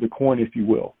side of the coin, if you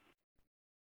will.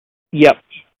 Yep,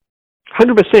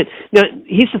 100%. Now,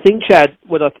 here's the thing, Chad.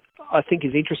 What I think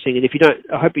is interesting, and if you don't,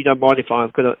 I hope you don't mind if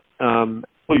I've got to.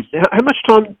 Please. How much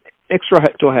time extra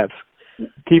do I have?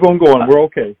 Keep on going. We're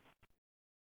okay.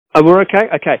 Oh, we're okay.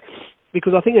 Okay,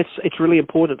 because I think it's really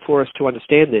important for us to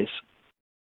understand this.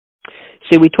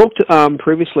 See, we talked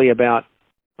previously about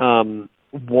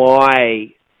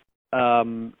why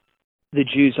the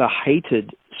Jews are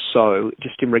hated so,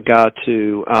 just in regard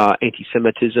to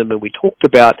anti-Semitism, and we talked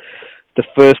about the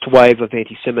first wave of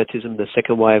anti-Semitism, the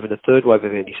second wave, and the third wave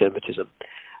of anti-Semitism.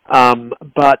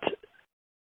 But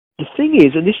the thing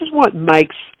is, and this is what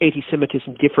makes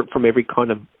anti-Semitism different from every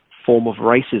kind of form of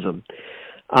racism.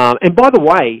 And by the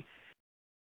way,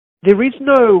 there is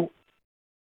no...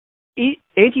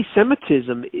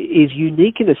 Anti-Semitism is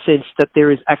unique in the sense that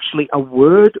there is actually a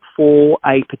word for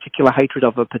a particular hatred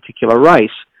of a particular race,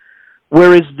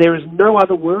 Whereas there is no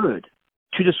other word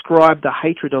to describe the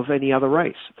hatred of any other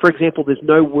race. For example, there's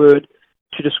no word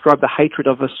to describe the hatred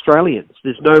of Australians.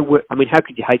 There's no word. I mean, how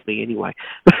could you hate me anyway?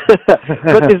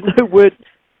 But there's no word.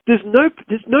 There's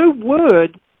no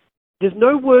word. There's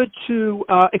no word to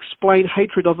explain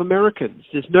hatred of Americans.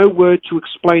 There's no word to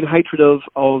explain hatred of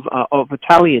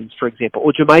Italians, for example,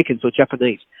 or Jamaicans or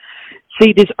Japanese.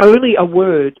 See, there's only a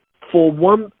word for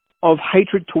one of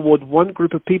hatred toward one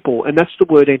group of people, and that's the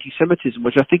word anti-Semitism,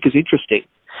 which I think is interesting.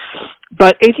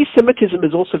 But anti-Semitism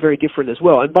is also very different as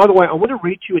well. And by the way, I want to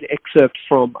read you an excerpt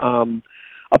from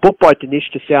a book by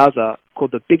Dinesh D'Souza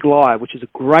called The Big Lie, which is a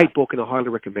great book, and I highly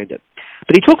recommend it.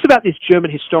 But he talks about this German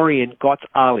historian, Götz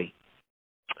Ali,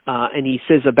 and he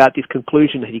says about this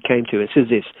conclusion that he came to. It says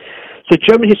this: so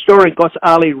German historian Götz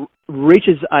Ali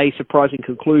reaches a surprising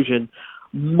conclusion.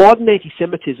 Modern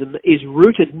anti-Semitism is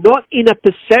rooted not in a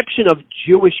perception of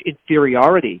Jewish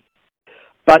inferiority,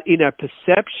 but in a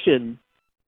perception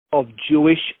of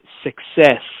Jewish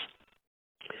success.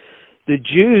 The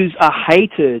Jews are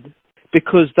hated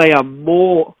because they are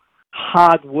more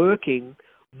hardworking,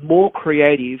 more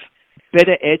creative,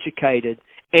 better educated,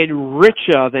 and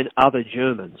richer than other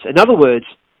Germans. In other words,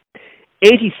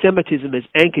 anti-Semitism is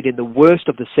anchored in the worst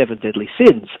of the 7 deadly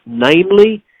sins,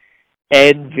 namely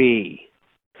envy.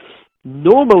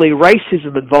 Normally,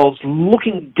 racism involves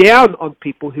looking down on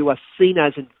people who are seen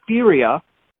as inferior,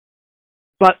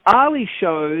 but Ali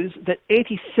shows that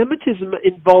anti-Semitism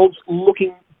involves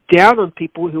looking down on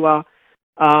people who are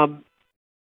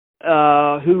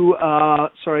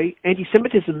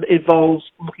anti-Semitism involves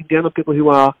looking down on people who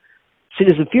are seen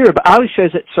as inferior. But Ali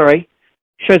shows that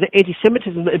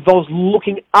anti-Semitism involves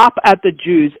looking up at the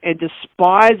Jews and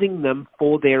despising them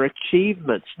for their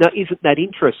achievements. Now, isn't that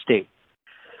interesting?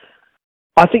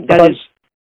 I think that is...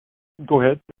 Go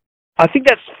ahead. I think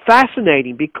that's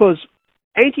fascinating because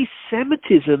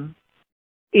anti-Semitism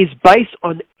is based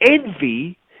on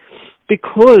envy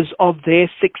because of their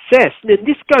success. And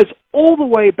this goes all the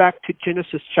way back to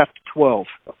Genesis chapter 12.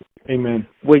 Amen.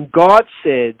 When God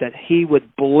said that he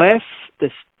would bless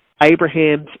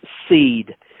Abraham's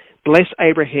seed, bless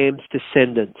Abraham's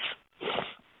descendants.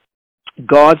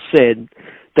 God said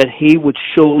that he would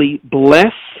surely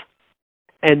bless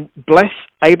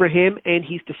Abraham and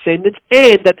his descendants,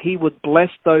 and that he would bless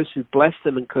those who bless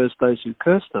them and curse those who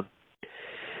curse them.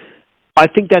 I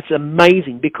think that's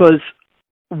amazing, because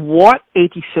what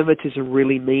anti-Semitism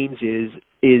really means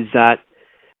is that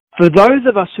for those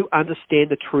of us who understand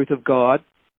the truth of God,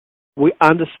 we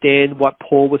understand what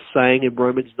Paul was saying in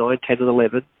Romans 9, 10, and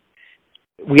 11.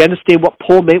 We understand what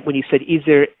Paul meant when he said, is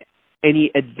there any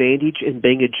advantage in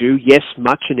being a Jew? Yes,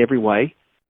 much in every way.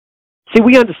 See,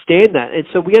 we understand that. And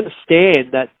so we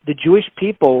understand that the Jewish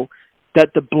people,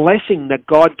 that the blessing that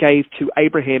God gave to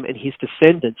Abraham and his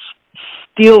descendants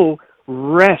still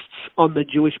rests on the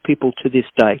Jewish people to this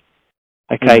day.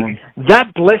 Okay? Mm-hmm.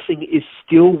 That blessing is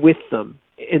still with them.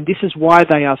 And this is why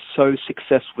they are so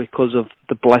successful, because of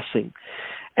the blessing.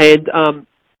 And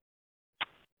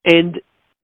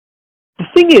the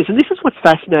thing is, and this is what's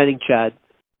fascinating, Chad,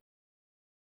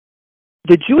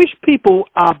 the Jewish people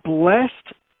are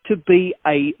blessed to be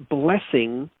a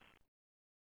blessing,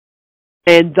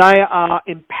 and they are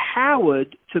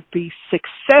empowered to be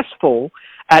successful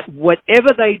at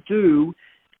whatever they do,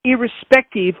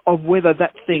 irrespective of whether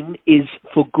that thing is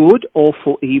for good or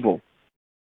for evil.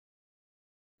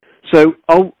 So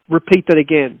I'll repeat that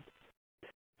again.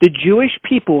 The Jewish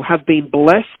people have been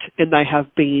blessed and they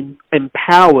have been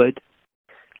empowered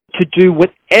to do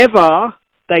whatever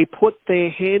they put their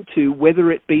hand to,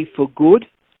 whether it be for good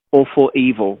or for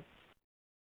evil.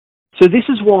 So this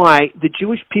is why the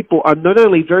Jewish people are not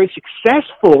only very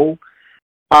successful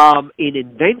in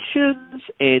inventions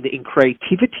and in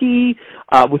creativity,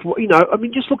 with what,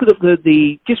 just look at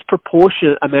the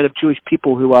disproportionate amount of Jewish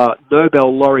people who are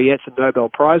Nobel laureates and Nobel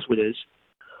Prize winners.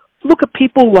 Look at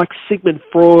people like Sigmund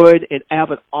Freud and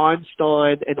Albert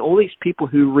Einstein and all these people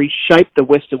who reshaped the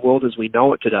Western world as we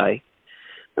know it today.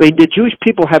 I mean, the Jewish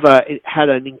people have had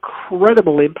an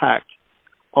incredible impact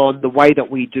on the way that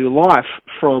we do life,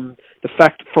 from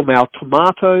our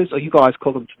tomatoes, or you guys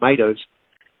call them tomatoes,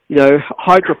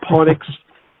 hydroponics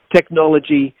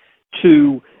technology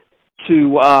to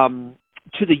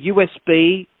the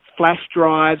USB flash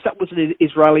drives. That was an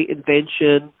Israeli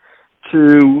invention.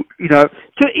 To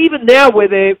even now, where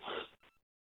they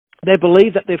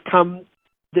believe that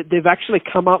they've actually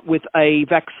come up with a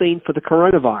vaccine for the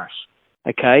coronavirus.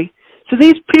 Okay, so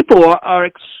these people are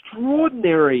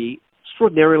extraordinarily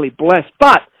blessed,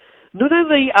 but not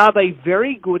only are they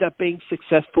very good at being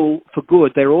successful for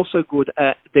good, they're also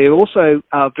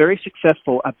very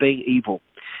successful at being evil.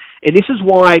 And this is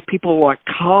why people like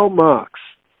Karl Marx,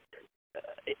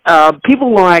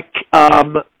 people like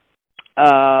Gorgi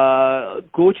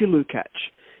Lukács,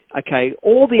 okay,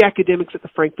 all the academics at the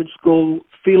Frankfurt School,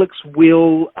 Felix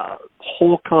Will,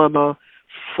 Horkheimer,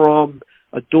 from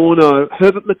Adorno,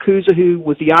 Herbert Marcuse, who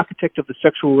was the architect of the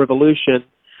sexual revolution,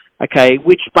 okay,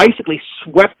 which basically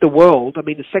swept the world. I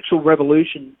mean, the sexual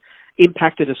revolution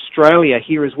impacted Australia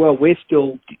here as well. We're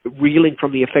still reeling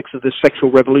from the effects of the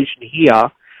sexual revolution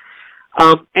here.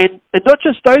 And not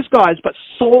just those guys, but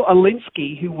Saul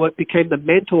Alinsky, who became the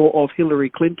mentor of Hillary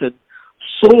Clinton.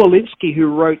 Saul Alinsky,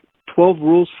 who wrote 12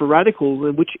 Rules for Radicals,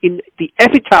 in which in the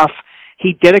epitaph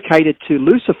he dedicated to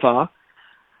Lucifer.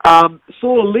 Saul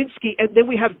Alinsky, and then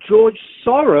we have George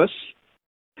Soros,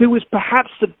 who was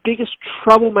perhaps the biggest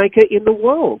troublemaker in the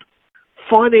world,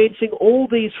 financing all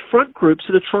these front groups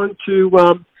that are trying to,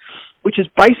 which is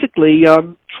basically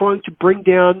trying to bring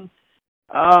down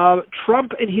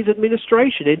Trump and his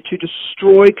administration and to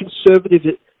destroy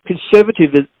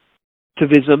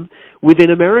conservatism within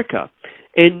America.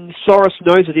 And Soros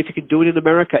knows that if he can do it in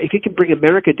America, if he can bring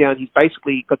America down, he's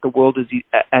basically got the world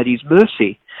at his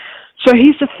mercy. So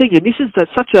here's the thing, and this is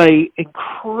such an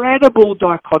incredible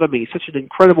dichotomy, such an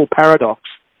incredible paradox,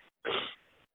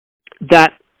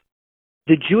 that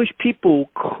the Jewish people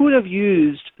could have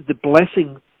used the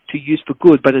blessing to use for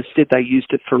good, but instead they used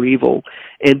it for evil.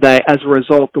 And as a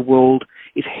result, the world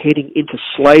is heading into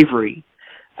slavery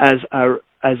as a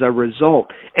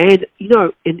result. And, you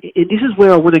know, and this is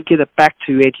where I want to get it back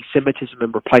to anti-Semitism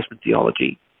and replacement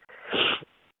theology.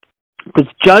 Because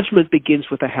judgment begins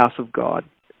with the house of God.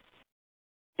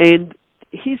 And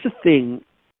here's the thing,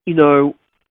 you know,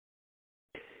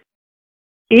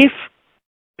 if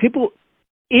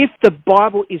the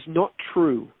Bible is not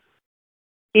true,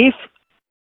 if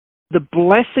the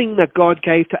blessing that God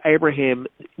gave to Abraham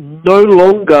no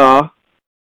longer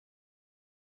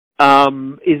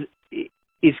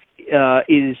is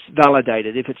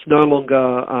validated, if it's no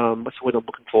longer what's the word I'm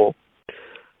looking for?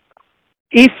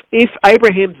 If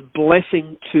Abraham's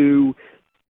blessing to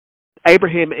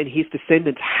Abraham and his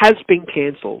descendants has been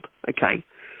cancelled, okay,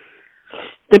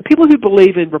 then people who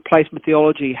believe in replacement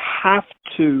theology have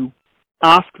to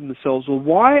ask themselves, well,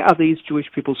 why are these Jewish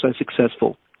people so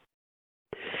successful?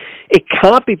 It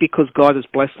can't be because God has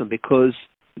blessed them, because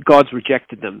God's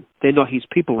rejected them. They're not his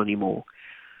people anymore.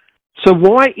 So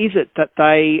why is it that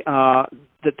they are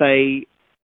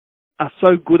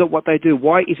so good at what they do?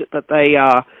 Why is it that they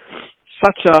are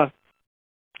such a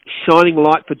shining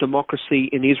light for democracy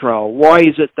in Israel? Why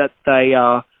is it that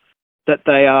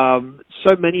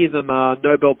so many of them are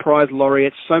Nobel Prize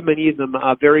laureates, so many of them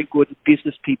are very good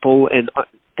business people and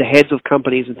the heads of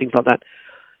companies and things like that?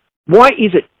 Why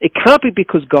is it? It can't be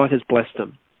because God has blessed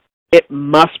them. It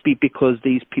must be because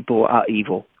these people are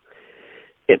evil.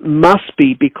 It must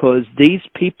be because these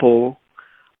people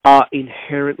are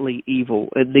inherently evil,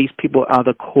 and these people are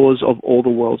the cause of all the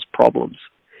world's problems.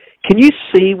 Can you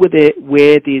see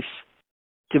where this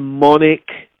demonic,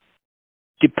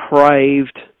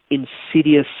 depraved,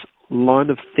 insidious line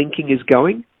of thinking is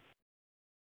going?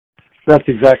 That's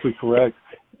exactly correct.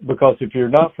 Because if you're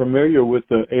not familiar with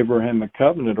the Abrahamic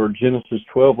covenant or Genesis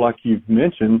 12, like you've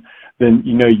mentioned, then,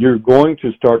 you know, you're going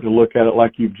to start to look at it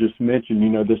like you've just mentioned, you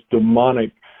know, this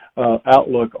demonic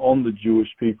outlook on the Jewish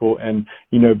people. And,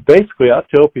 you know, basically I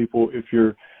tell people, if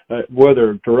you're,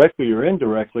 whether directly or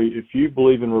indirectly, if you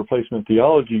believe in replacement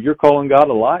theology, you're calling God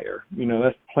a liar. You know,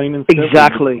 that's plain and simple.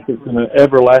 Exactly. It's an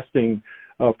everlasting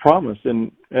promise.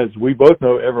 And as we both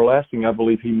know, everlasting, I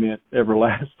believe he meant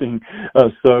everlasting.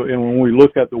 And when we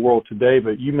look at the world today,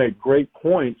 but you make great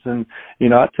points. And, you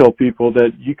know, I tell people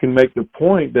that you can make the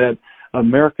point that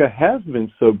America has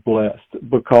been so blessed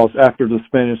because after the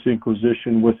Spanish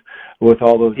Inquisition with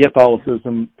all the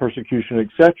Catholicism, persecution,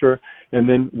 etc., and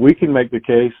then we can make the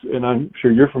case, and I'm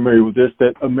sure you're familiar with this,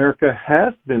 that America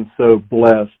has been so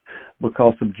blessed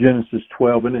because of Genesis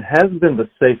 12, and it has been the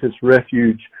safest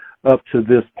refuge up to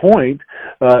this point,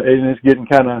 and it's getting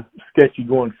kind of sketchy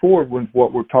going forward with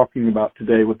what we're talking about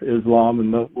today with Islam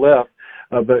and the left.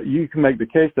 But you can make the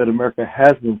case that America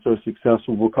has been so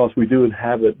successful because we do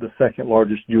inhabit the second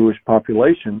largest Jewish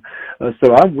population.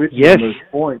 So I'm with you on those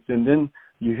points. And then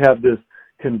you have this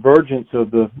convergence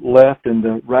of the left and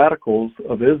the radicals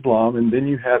of Islam, and then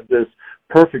you have this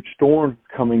perfect storm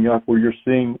coming up where you're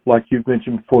seeing, like you've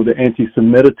mentioned before, the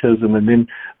anti-Semitism and then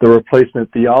the replacement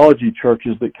theology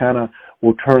churches that kind of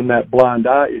will turn that blind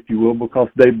eye, if you will, because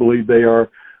they believe they are,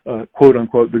 quote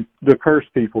unquote, the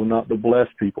cursed people, not the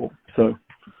blessed people. So,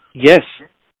 yes.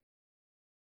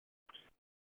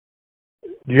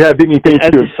 Do you have anything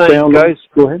to expound on?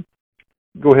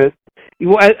 Go ahead.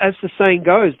 Well, as the saying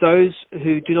goes, those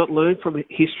who do not learn from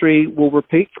history will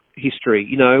repeat history.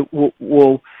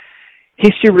 Will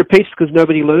history repeats because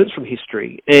nobody learns from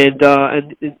history, and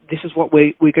this is what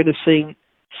we're going to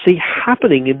see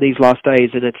happening in these last days,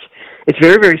 and it's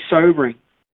very, very sobering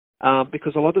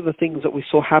because a lot of the things that we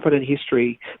saw happen in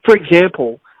history, for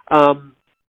example,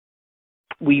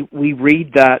 we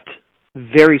read that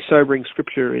very sobering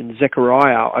scripture in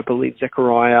Zechariah, I believe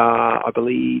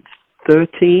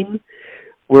 13,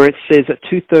 where it says that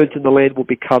 2/3 of the land will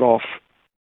be cut off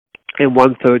and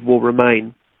 1/3 will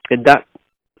remain, and that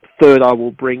third I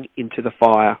will bring into the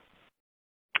fire,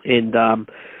 and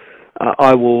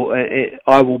I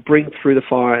will bring through the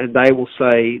fire, and they will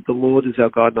say, "The Lord is our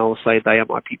God," and I will say, "They are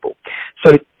my people."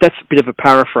 So that's a bit of a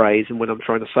paraphrase in what I'm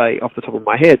trying to say off the top of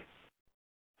my head.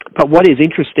 But what is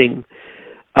interesting,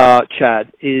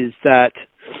 Chad, is that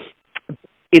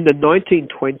in the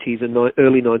 1920s and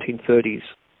early 1930s,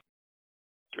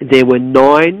 there were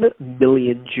 9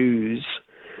 million Jews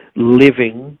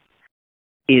living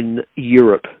in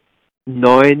Europe.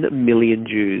 9 million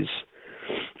Jews.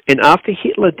 And after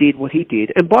Hitler did what he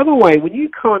did, and by the way, when you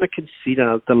kind of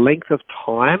consider the length of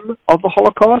time of the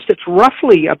Holocaust, it's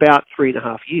roughly about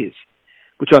 3.5 years,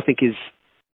 which I think is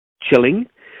chilling.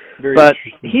 But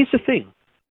here's the thing.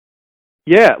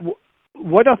 Yeah,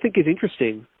 what I think is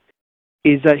interesting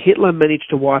is that Hitler managed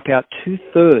to wipe out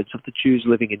 2/3 of the Jews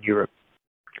living in Europe.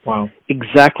 Wow.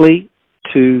 Exactly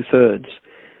 2/3.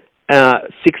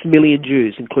 6 million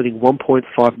Jews, including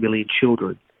 1.5 million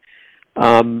children.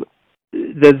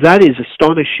 That is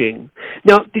astonishing.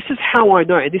 Now, this is how I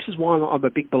know, and this is why I'm a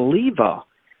big believer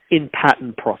in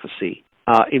pattern prophecy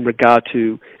in regard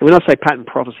to, and when I say pattern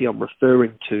prophecy, I'm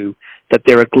referring to that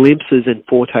there are glimpses and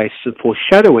foretastes and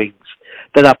foreshadowings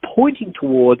that are pointing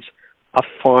towards a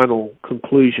final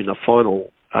conclusion, a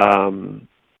final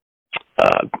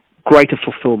greater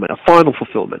fulfillment, a final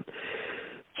fulfillment.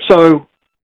 So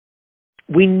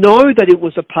we know that it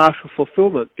was a partial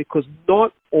fulfillment because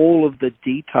not all of the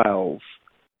details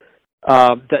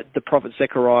that the prophet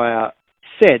Zechariah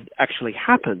said actually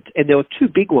happened, and there were two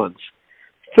big ones.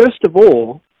 First of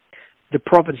all, the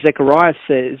prophet Zechariah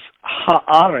says,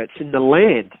 ha'aretz, in the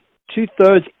land,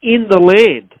 2/3 in the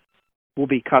land will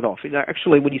be cut off.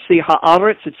 Actually, when you see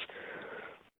ha'aretz, it's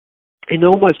in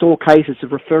almost all cases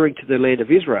referring to the land of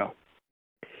Israel.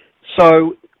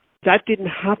 So that didn't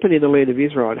happen in the land of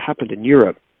Israel, it happened in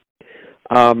Europe.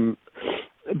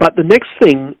 But the next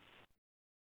thing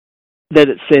that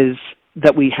it says,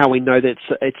 how we know that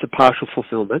it's a partial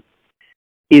fulfillment,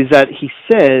 is that he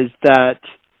says that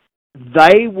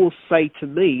they will say to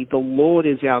me, "The Lord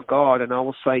is our God," and I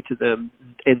will say to them,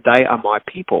 "And they are my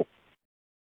people."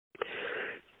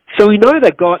 So we know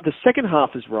that God, the second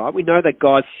half is right. We know that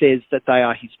God says that they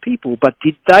are his people, but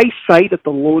did they say that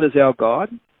the Lord is our God?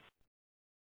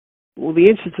 Well, the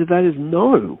answer to that is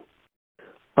no.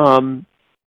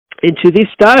 And to this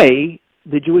day,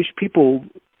 the Jewish people,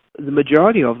 the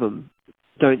majority of them,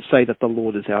 don't say that the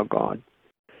Lord is our God.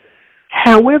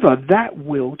 However, that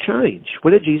will change.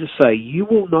 What did Jesus say? You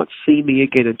will not see me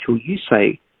again until you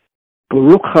say,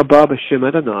 Baruch haba b'shem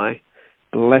Adonai,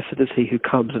 blessed is he who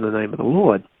comes in the name of the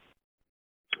Lord.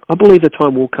 I believe the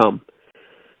time will come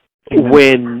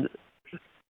when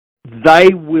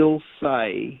they will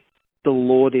say, the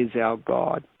Lord is our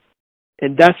God.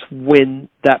 And that's when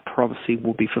that prophecy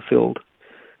will be fulfilled.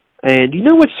 And you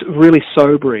know what's really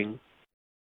sobering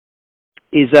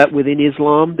is that within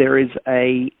Islam there is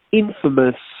a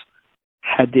infamous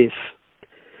hadith.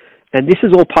 And this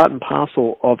is all part and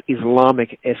parcel of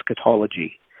Islamic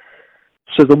eschatology.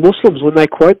 So the Muslims, when they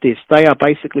quote this, they are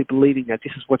basically believing that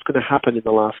this is what's going to happen in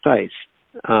the last days,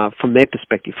 from their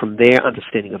perspective, from their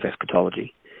understanding of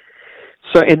eschatology.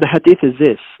 So, and the hadith is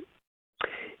this: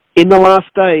 in the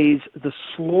last days, the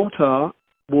slaughter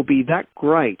will be that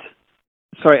great.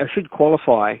 Sorry, I should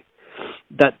qualify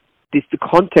that the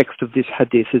context of this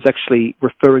hadith is actually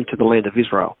referring to the land of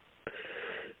Israel.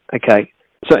 Okay,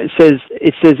 so it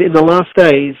says in the last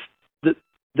days,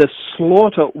 the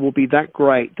slaughter will be that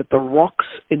great that the rocks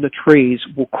in the trees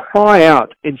will cry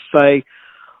out and say,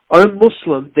 "O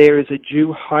Muslim, there is a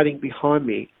Jew hiding behind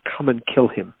me. Come and kill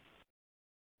him."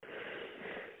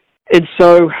 And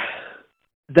so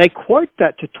they quote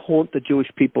that to taunt the Jewish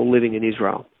people living in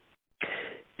Israel.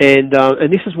 And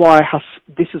this is why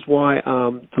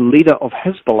the leader of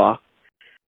Hezbollah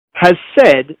has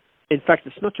said, in fact,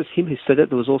 it's not just him who said it,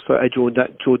 there was also a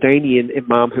Jordanian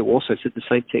imam who also said the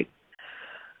same thing.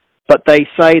 But they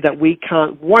say that we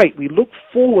can't wait. We look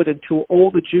forward until all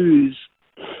the Jews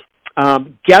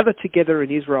gather together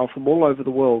in Israel from all over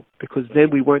the world, because then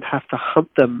we won't have to hunt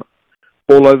them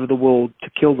all over the world to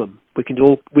kill them. We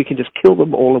can just kill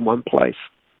them all in one place.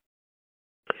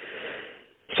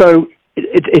 So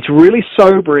it's really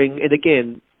sobering. And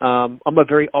again, I'm a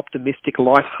very optimistic,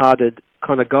 light-hearted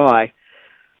kind of guy.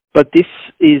 But this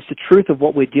is the truth of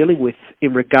what we're dealing with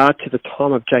in regard to the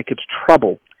time of Jacob's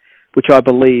trouble, which I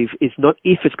believe is not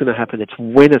if it's going to happen, it's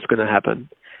when it's going to happen.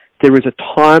 There is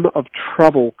a time of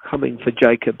trouble coming for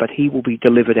Jacob, but he will be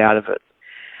delivered out of it.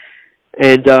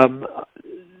 And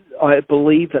I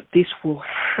believe that this will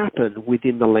happen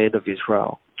within the land of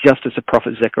Israel, just as the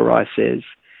prophet Zechariah says.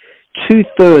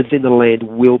 2/3 in the land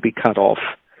will be cut off.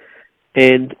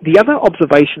 And the other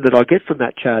observation that I get from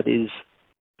that, Chad, is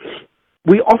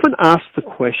we often ask the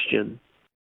question,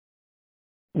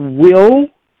 will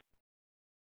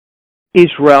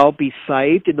Israel be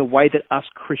saved in the way that us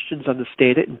Christians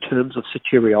understand it in terms of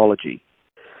soteriology?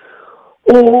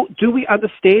 Or do we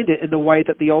understand it in the way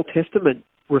that the Old Testament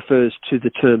refers to the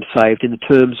term saved, in the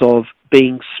terms of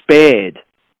being spared?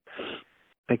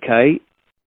 Okay,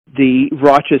 the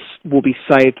righteous will be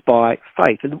saved by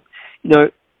faith. And,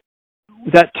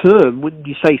 that term, when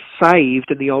you say saved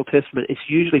in the Old Testament, it's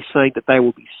usually saying that they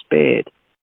will be spared.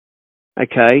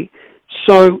 Okay,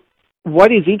 so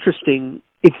what is interesting,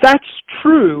 if that's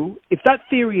true, if that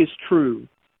theory is true,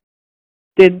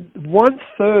 then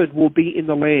 1/3 will be in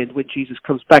the land when Jesus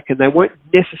comes back, and they won't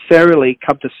necessarily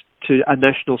come to a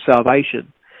national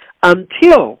salvation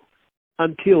until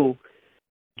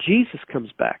Jesus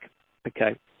comes back.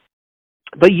 Okay,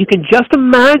 but you can just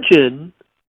imagine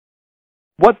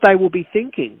what they will be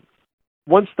thinking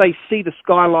once they see the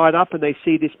sky light up and they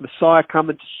see this Messiah come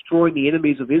and destroying the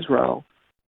enemies of Israel.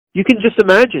 You can just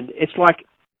imagine. It's like,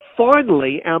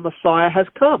 finally, our Messiah has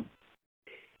come.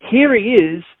 Here he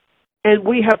is, and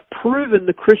we have proven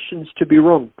the Christians to be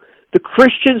wrong. The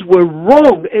Christians were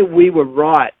wrong, and we were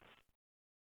right.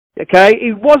 Okay?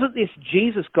 It wasn't this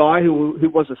Jesus guy who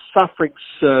was a suffering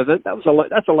servant. That's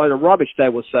a load of rubbish, they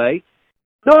will say.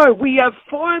 No, we have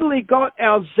finally got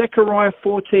our Zechariah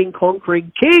 14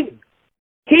 conquering king.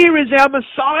 Here is our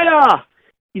Messiah.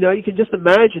 You can just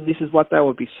imagine this is what they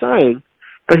would be saying.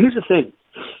 But here's the thing.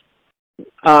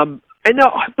 And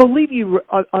now I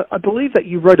believe that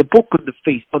you wrote a book on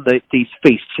these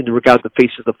feasts in regard to the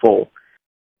Feast of the Fall,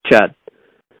 Chad.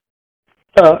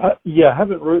 Yeah, I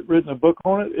haven't written a book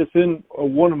on it. It's in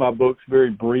one of my books very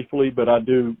briefly, but I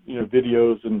do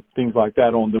videos and things like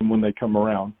that on them when they come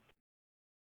around.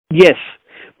 Yes,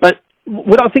 but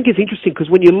what I think is interesting, because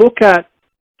when you look at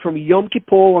from Yom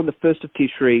Kippur on the 1st of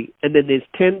Tishri, and then there's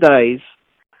 10 days,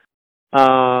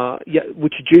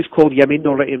 which the Jews call Yamin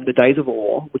Noraim, the days of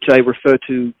awe, which they refer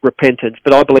to repentance.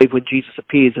 But I believe when Jesus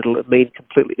appears, it'll be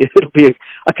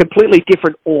a completely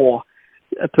different awe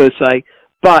per se.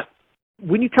 But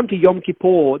when you come to Yom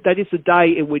Kippur, that is the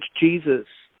day in which Jesus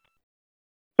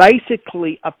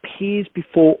basically appears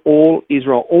before all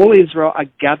Israel. All Israel are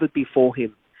gathered before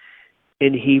him,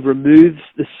 and he removes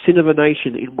the sin of a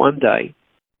nation in one day.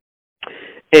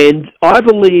 And I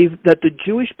believe that the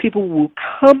Jewish people will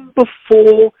come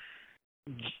before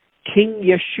King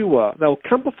Yeshua. They'll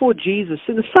come before Jesus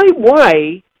in the same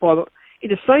way,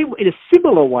 in a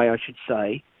similar way, I should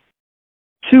say,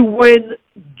 to when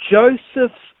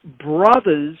Joseph's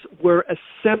brothers were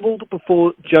assembled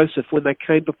before Joseph when they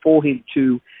came before him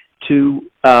to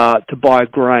buy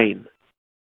grain.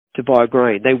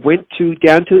 They went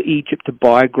down to Egypt to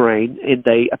buy grain, and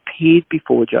they appeared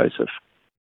before Joseph.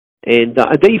 And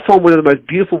then you find one of the most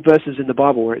beautiful verses in the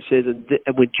Bible where it says,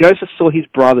 and when Joseph saw his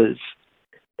brothers,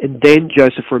 and then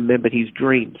Joseph remembered his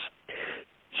dreams.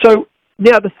 So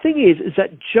now the thing is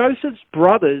that Joseph's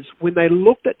brothers, when they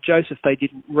looked at Joseph, they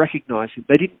didn't recognize him.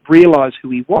 They didn't realize who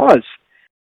he was.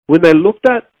 When they looked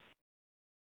at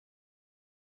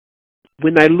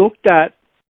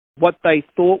what they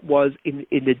thought was an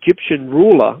Egyptian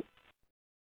ruler,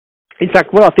 in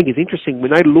fact, what I think is interesting,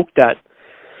 when they looked at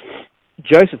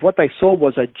Joseph, what they saw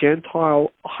was a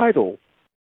Gentile idol,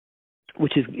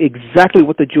 which is exactly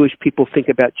what the Jewish people think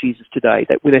about Jesus today.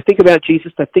 That when they think about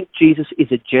Jesus, they think Jesus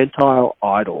is a Gentile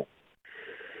idol.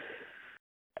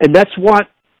 And that's what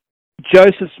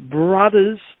Joseph's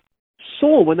brothers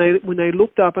saw when they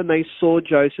looked up and they saw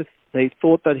Joseph. They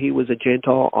thought that he was a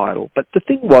Gentile idol. But the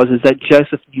thing was that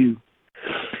Joseph knew.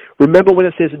 Remember when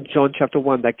it says in John chapter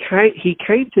 1, that he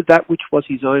came to that which was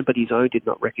his own, but his own did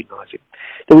not recognize him.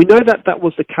 Now we know that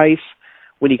was the case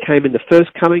when he came in the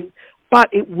first coming, but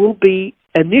it will be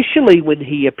initially when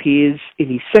he appears in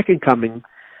his second coming,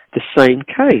 the same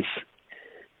case.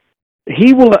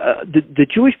 He will, the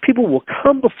Jewish people will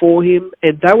come before him,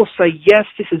 and they will say, yes,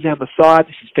 this is our Messiah,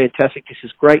 this is fantastic, this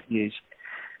is great news.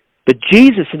 But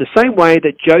Jesus, in the same way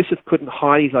that Joseph couldn't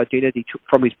hide his identity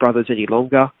from his brothers any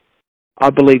longer, I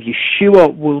believe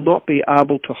Yeshua will not be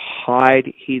able to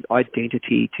hide his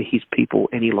identity to his people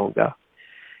any longer.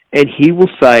 And he will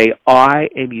say, I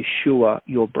am Yeshua,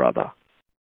 your brother.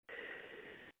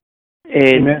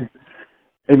 And Amen.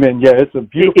 Amen. Yeah, it's a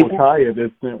beautiful tie-in,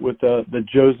 isn't it, with the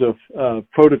Joseph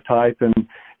prototype. And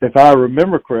if I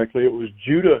remember correctly, it was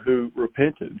Judah who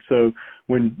repented. So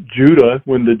when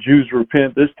the Jews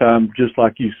repent this time, just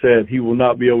like you said, he will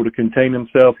not be able to contain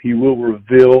himself. He will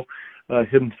reveal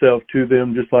himself to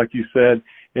them, just like you said.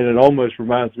 And it almost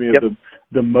reminds me of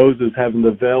the Moses having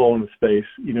the veil on his face,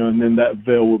 and then that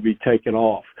veil will be taken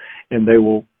off, and they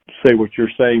will say what you're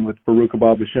saying with Baruch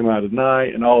haba b'shem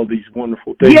Adonai and all of these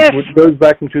wonderful things, which goes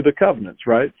back into the covenants,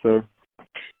 right? So,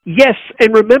 yes,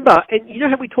 and remember, and you know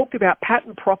how we talked about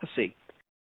pattern prophecy,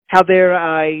 how there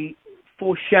are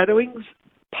foreshadowings,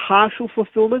 partial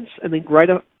fulfillments, and then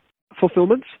greater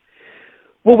fulfillments?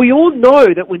 Well, we all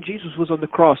know that when Jesus was on the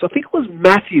cross, I think it was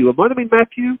Matthew, it might have been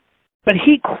Matthew, but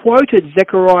he quoted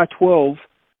Zechariah 12,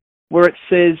 where it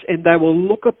says, and they will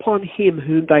look upon him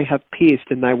whom they have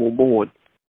pierced, and they will mourn.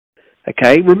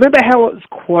 Okay, remember how it was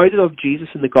quoted of Jesus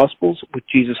in the Gospels with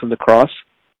Jesus on the cross?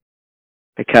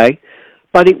 Okay,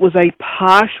 but it was a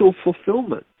partial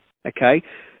fulfillment. Okay,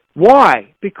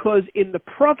 why? Because in the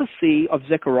prophecy of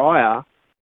Zechariah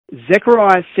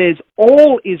says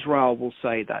all Israel will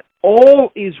say that.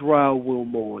 All Israel will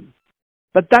mourn.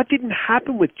 But that didn't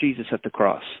happen with Jesus at the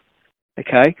cross.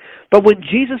 Okay? But when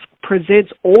Jesus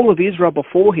presents all of Israel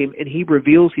before him and he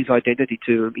reveals his identity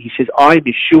to him, he says, I am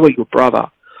Yeshua, your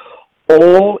brother.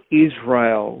 All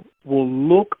Israel will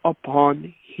look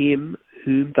upon him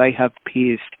whom they have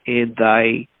pierced, and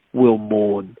they will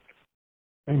mourn.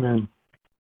 Amen.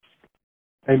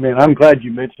 Amen. I'm glad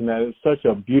you mentioned that. It's such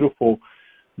a beautiful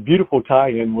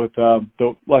tie-in with,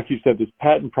 like you said, this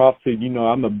patent prophecy.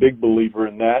 I'm a big believer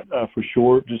in that for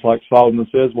sure. Just like Solomon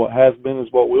says, what has been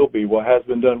is what will be. What has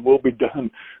been done will be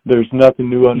done. There's nothing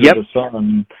new under the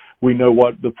sun. We know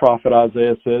what the prophet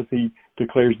Isaiah says. He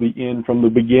declares the end from the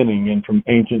beginning and from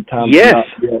ancient times not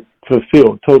yet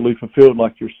fulfilled, totally fulfilled,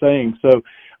 like you're saying. So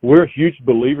we're huge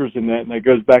believers in that, and that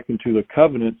goes back into the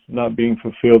covenants not being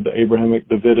fulfilled, the Abrahamic,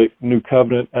 Davidic, New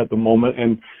Covenant at the moment.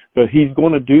 But he's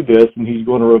going to do this, and he's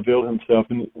going to reveal himself.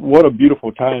 And what a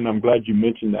beautiful tie-in. I'm glad you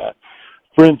mentioned that.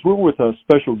 Friends, we're with a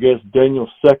special guest, Daniel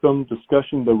Secomb,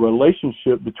 discussing the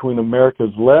relationship between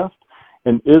America's left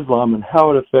and Islam and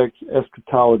how it affects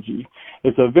eschatology.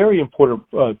 It's a very important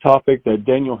topic that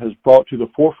Daniel has brought to the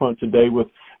forefront today with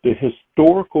the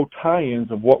historical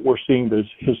tie-ins of what we're seeing, this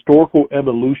historical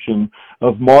evolution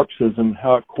of Marxism,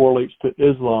 how it correlates to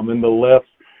Islam and the left's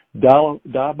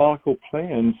diabolical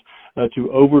plans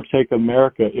to overtake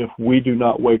America if we do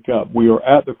not wake up. We are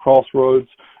at the crossroads.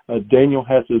 Daniel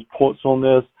has his points on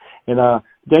this. And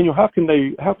Daniel, how can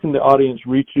the audience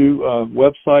reach you?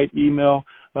 Website, email?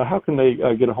 How can they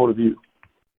get a hold of you?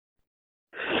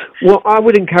 Well, I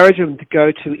would encourage them to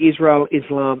go to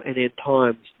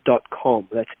israelislamandendtimes.com.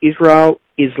 That's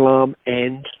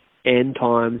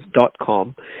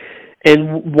israelislamandendtimes.com.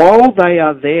 And while they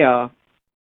are there,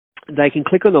 they can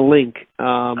click on the link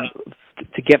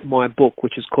to get my book,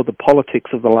 which is called The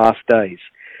Politics of the Last Days.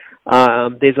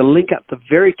 There's a link at the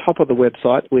very top of the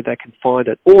website where they can find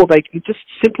it, or they can just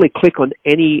simply click on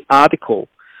any article,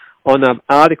 and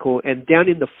down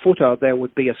in the footer there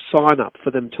would be a sign-up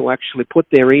for them to actually put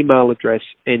their email address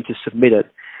and to submit it.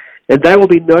 And they will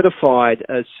be notified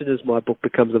as soon as my book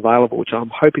becomes available, which I'm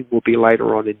hoping will be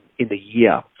later on in the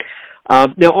year.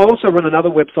 Now, I also run another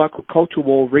website called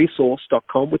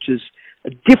culturewallresource.com, which is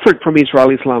different from Israel,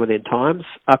 Islam, and End Times.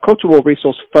 Culture War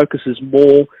Resource focuses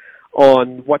more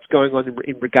on what's going on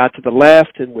in regard to the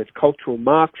left and with cultural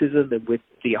Marxism and with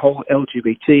the whole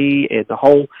LGBT and the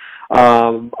whole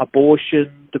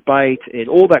abortion debate and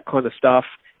all that kind of stuff,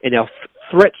 and our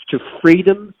threats to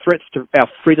freedom, threats to our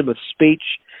freedom of speech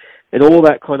and all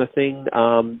that kind of thing.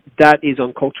 That is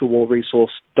on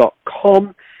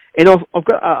culturewallresource.com. And I've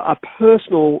got a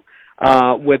personal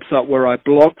website where I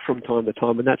blog from time to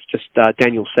time, and that's just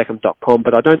danielsecomb.com,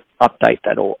 but I don't update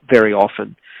that very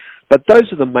often. But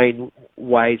those are the main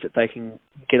ways that they can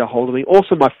get a hold of me.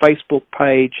 Also, my Facebook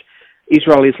page,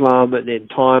 Israel, Islam, and End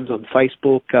Times on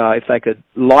Facebook. If they could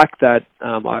like that,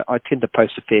 I tend to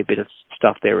post a fair bit of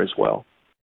stuff there as well.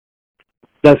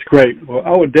 That's great. Well,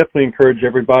 I would definitely encourage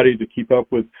everybody to keep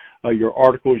up with your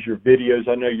articles, your videos.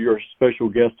 I know you're a special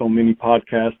guest on many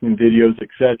podcasts and videos,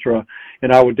 etc.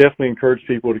 And I would definitely encourage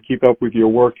people to keep up with your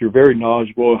work. You're very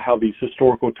knowledgeable of how these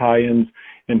historical tie-ins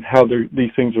and how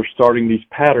these things are starting, these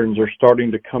patterns are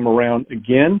starting to come around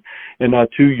again, and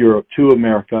to Europe, to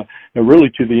America, and really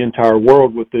to the entire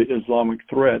world with the Islamic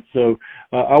threat. So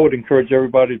I would encourage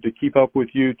everybody to keep up with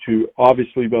you, to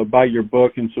obviously buy your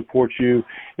book and support you.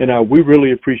 And we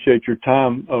really appreciate your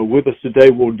time with us today.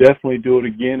 We'll definitely do it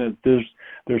again. And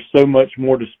there's so much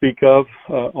more to speak of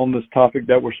on this topic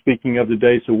that we're speaking of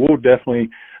today. So we'll definitely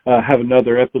have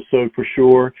another episode for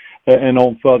sure, and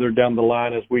on further down the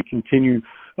line as we continue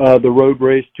the road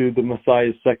race to the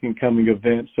Messiah's second coming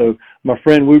event. So, my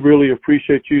friend, we really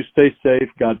appreciate you. Stay safe.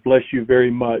 God bless you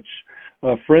very much.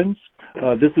 Friends,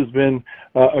 this has been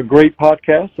a great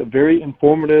podcast, very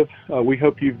informative. We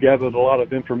hope you've gathered a lot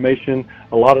of information,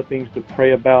 a lot of things to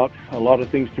pray about, a lot of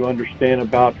things to understand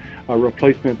about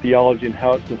replacement theology and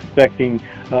how it's affecting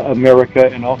America,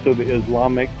 and also the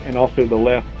Islamic and also the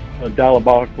left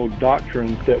diabolical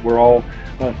doctrines that we're all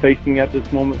facing at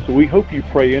this moment. So we hope you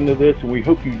pray into this, and we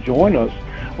hope you join us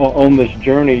on this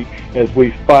journey as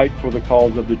we fight for the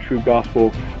cause of the true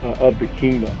gospel of the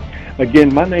kingdom.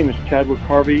 Again, my name is Chadwick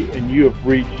Harvey, and you have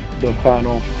reached the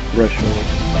final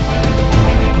threshold.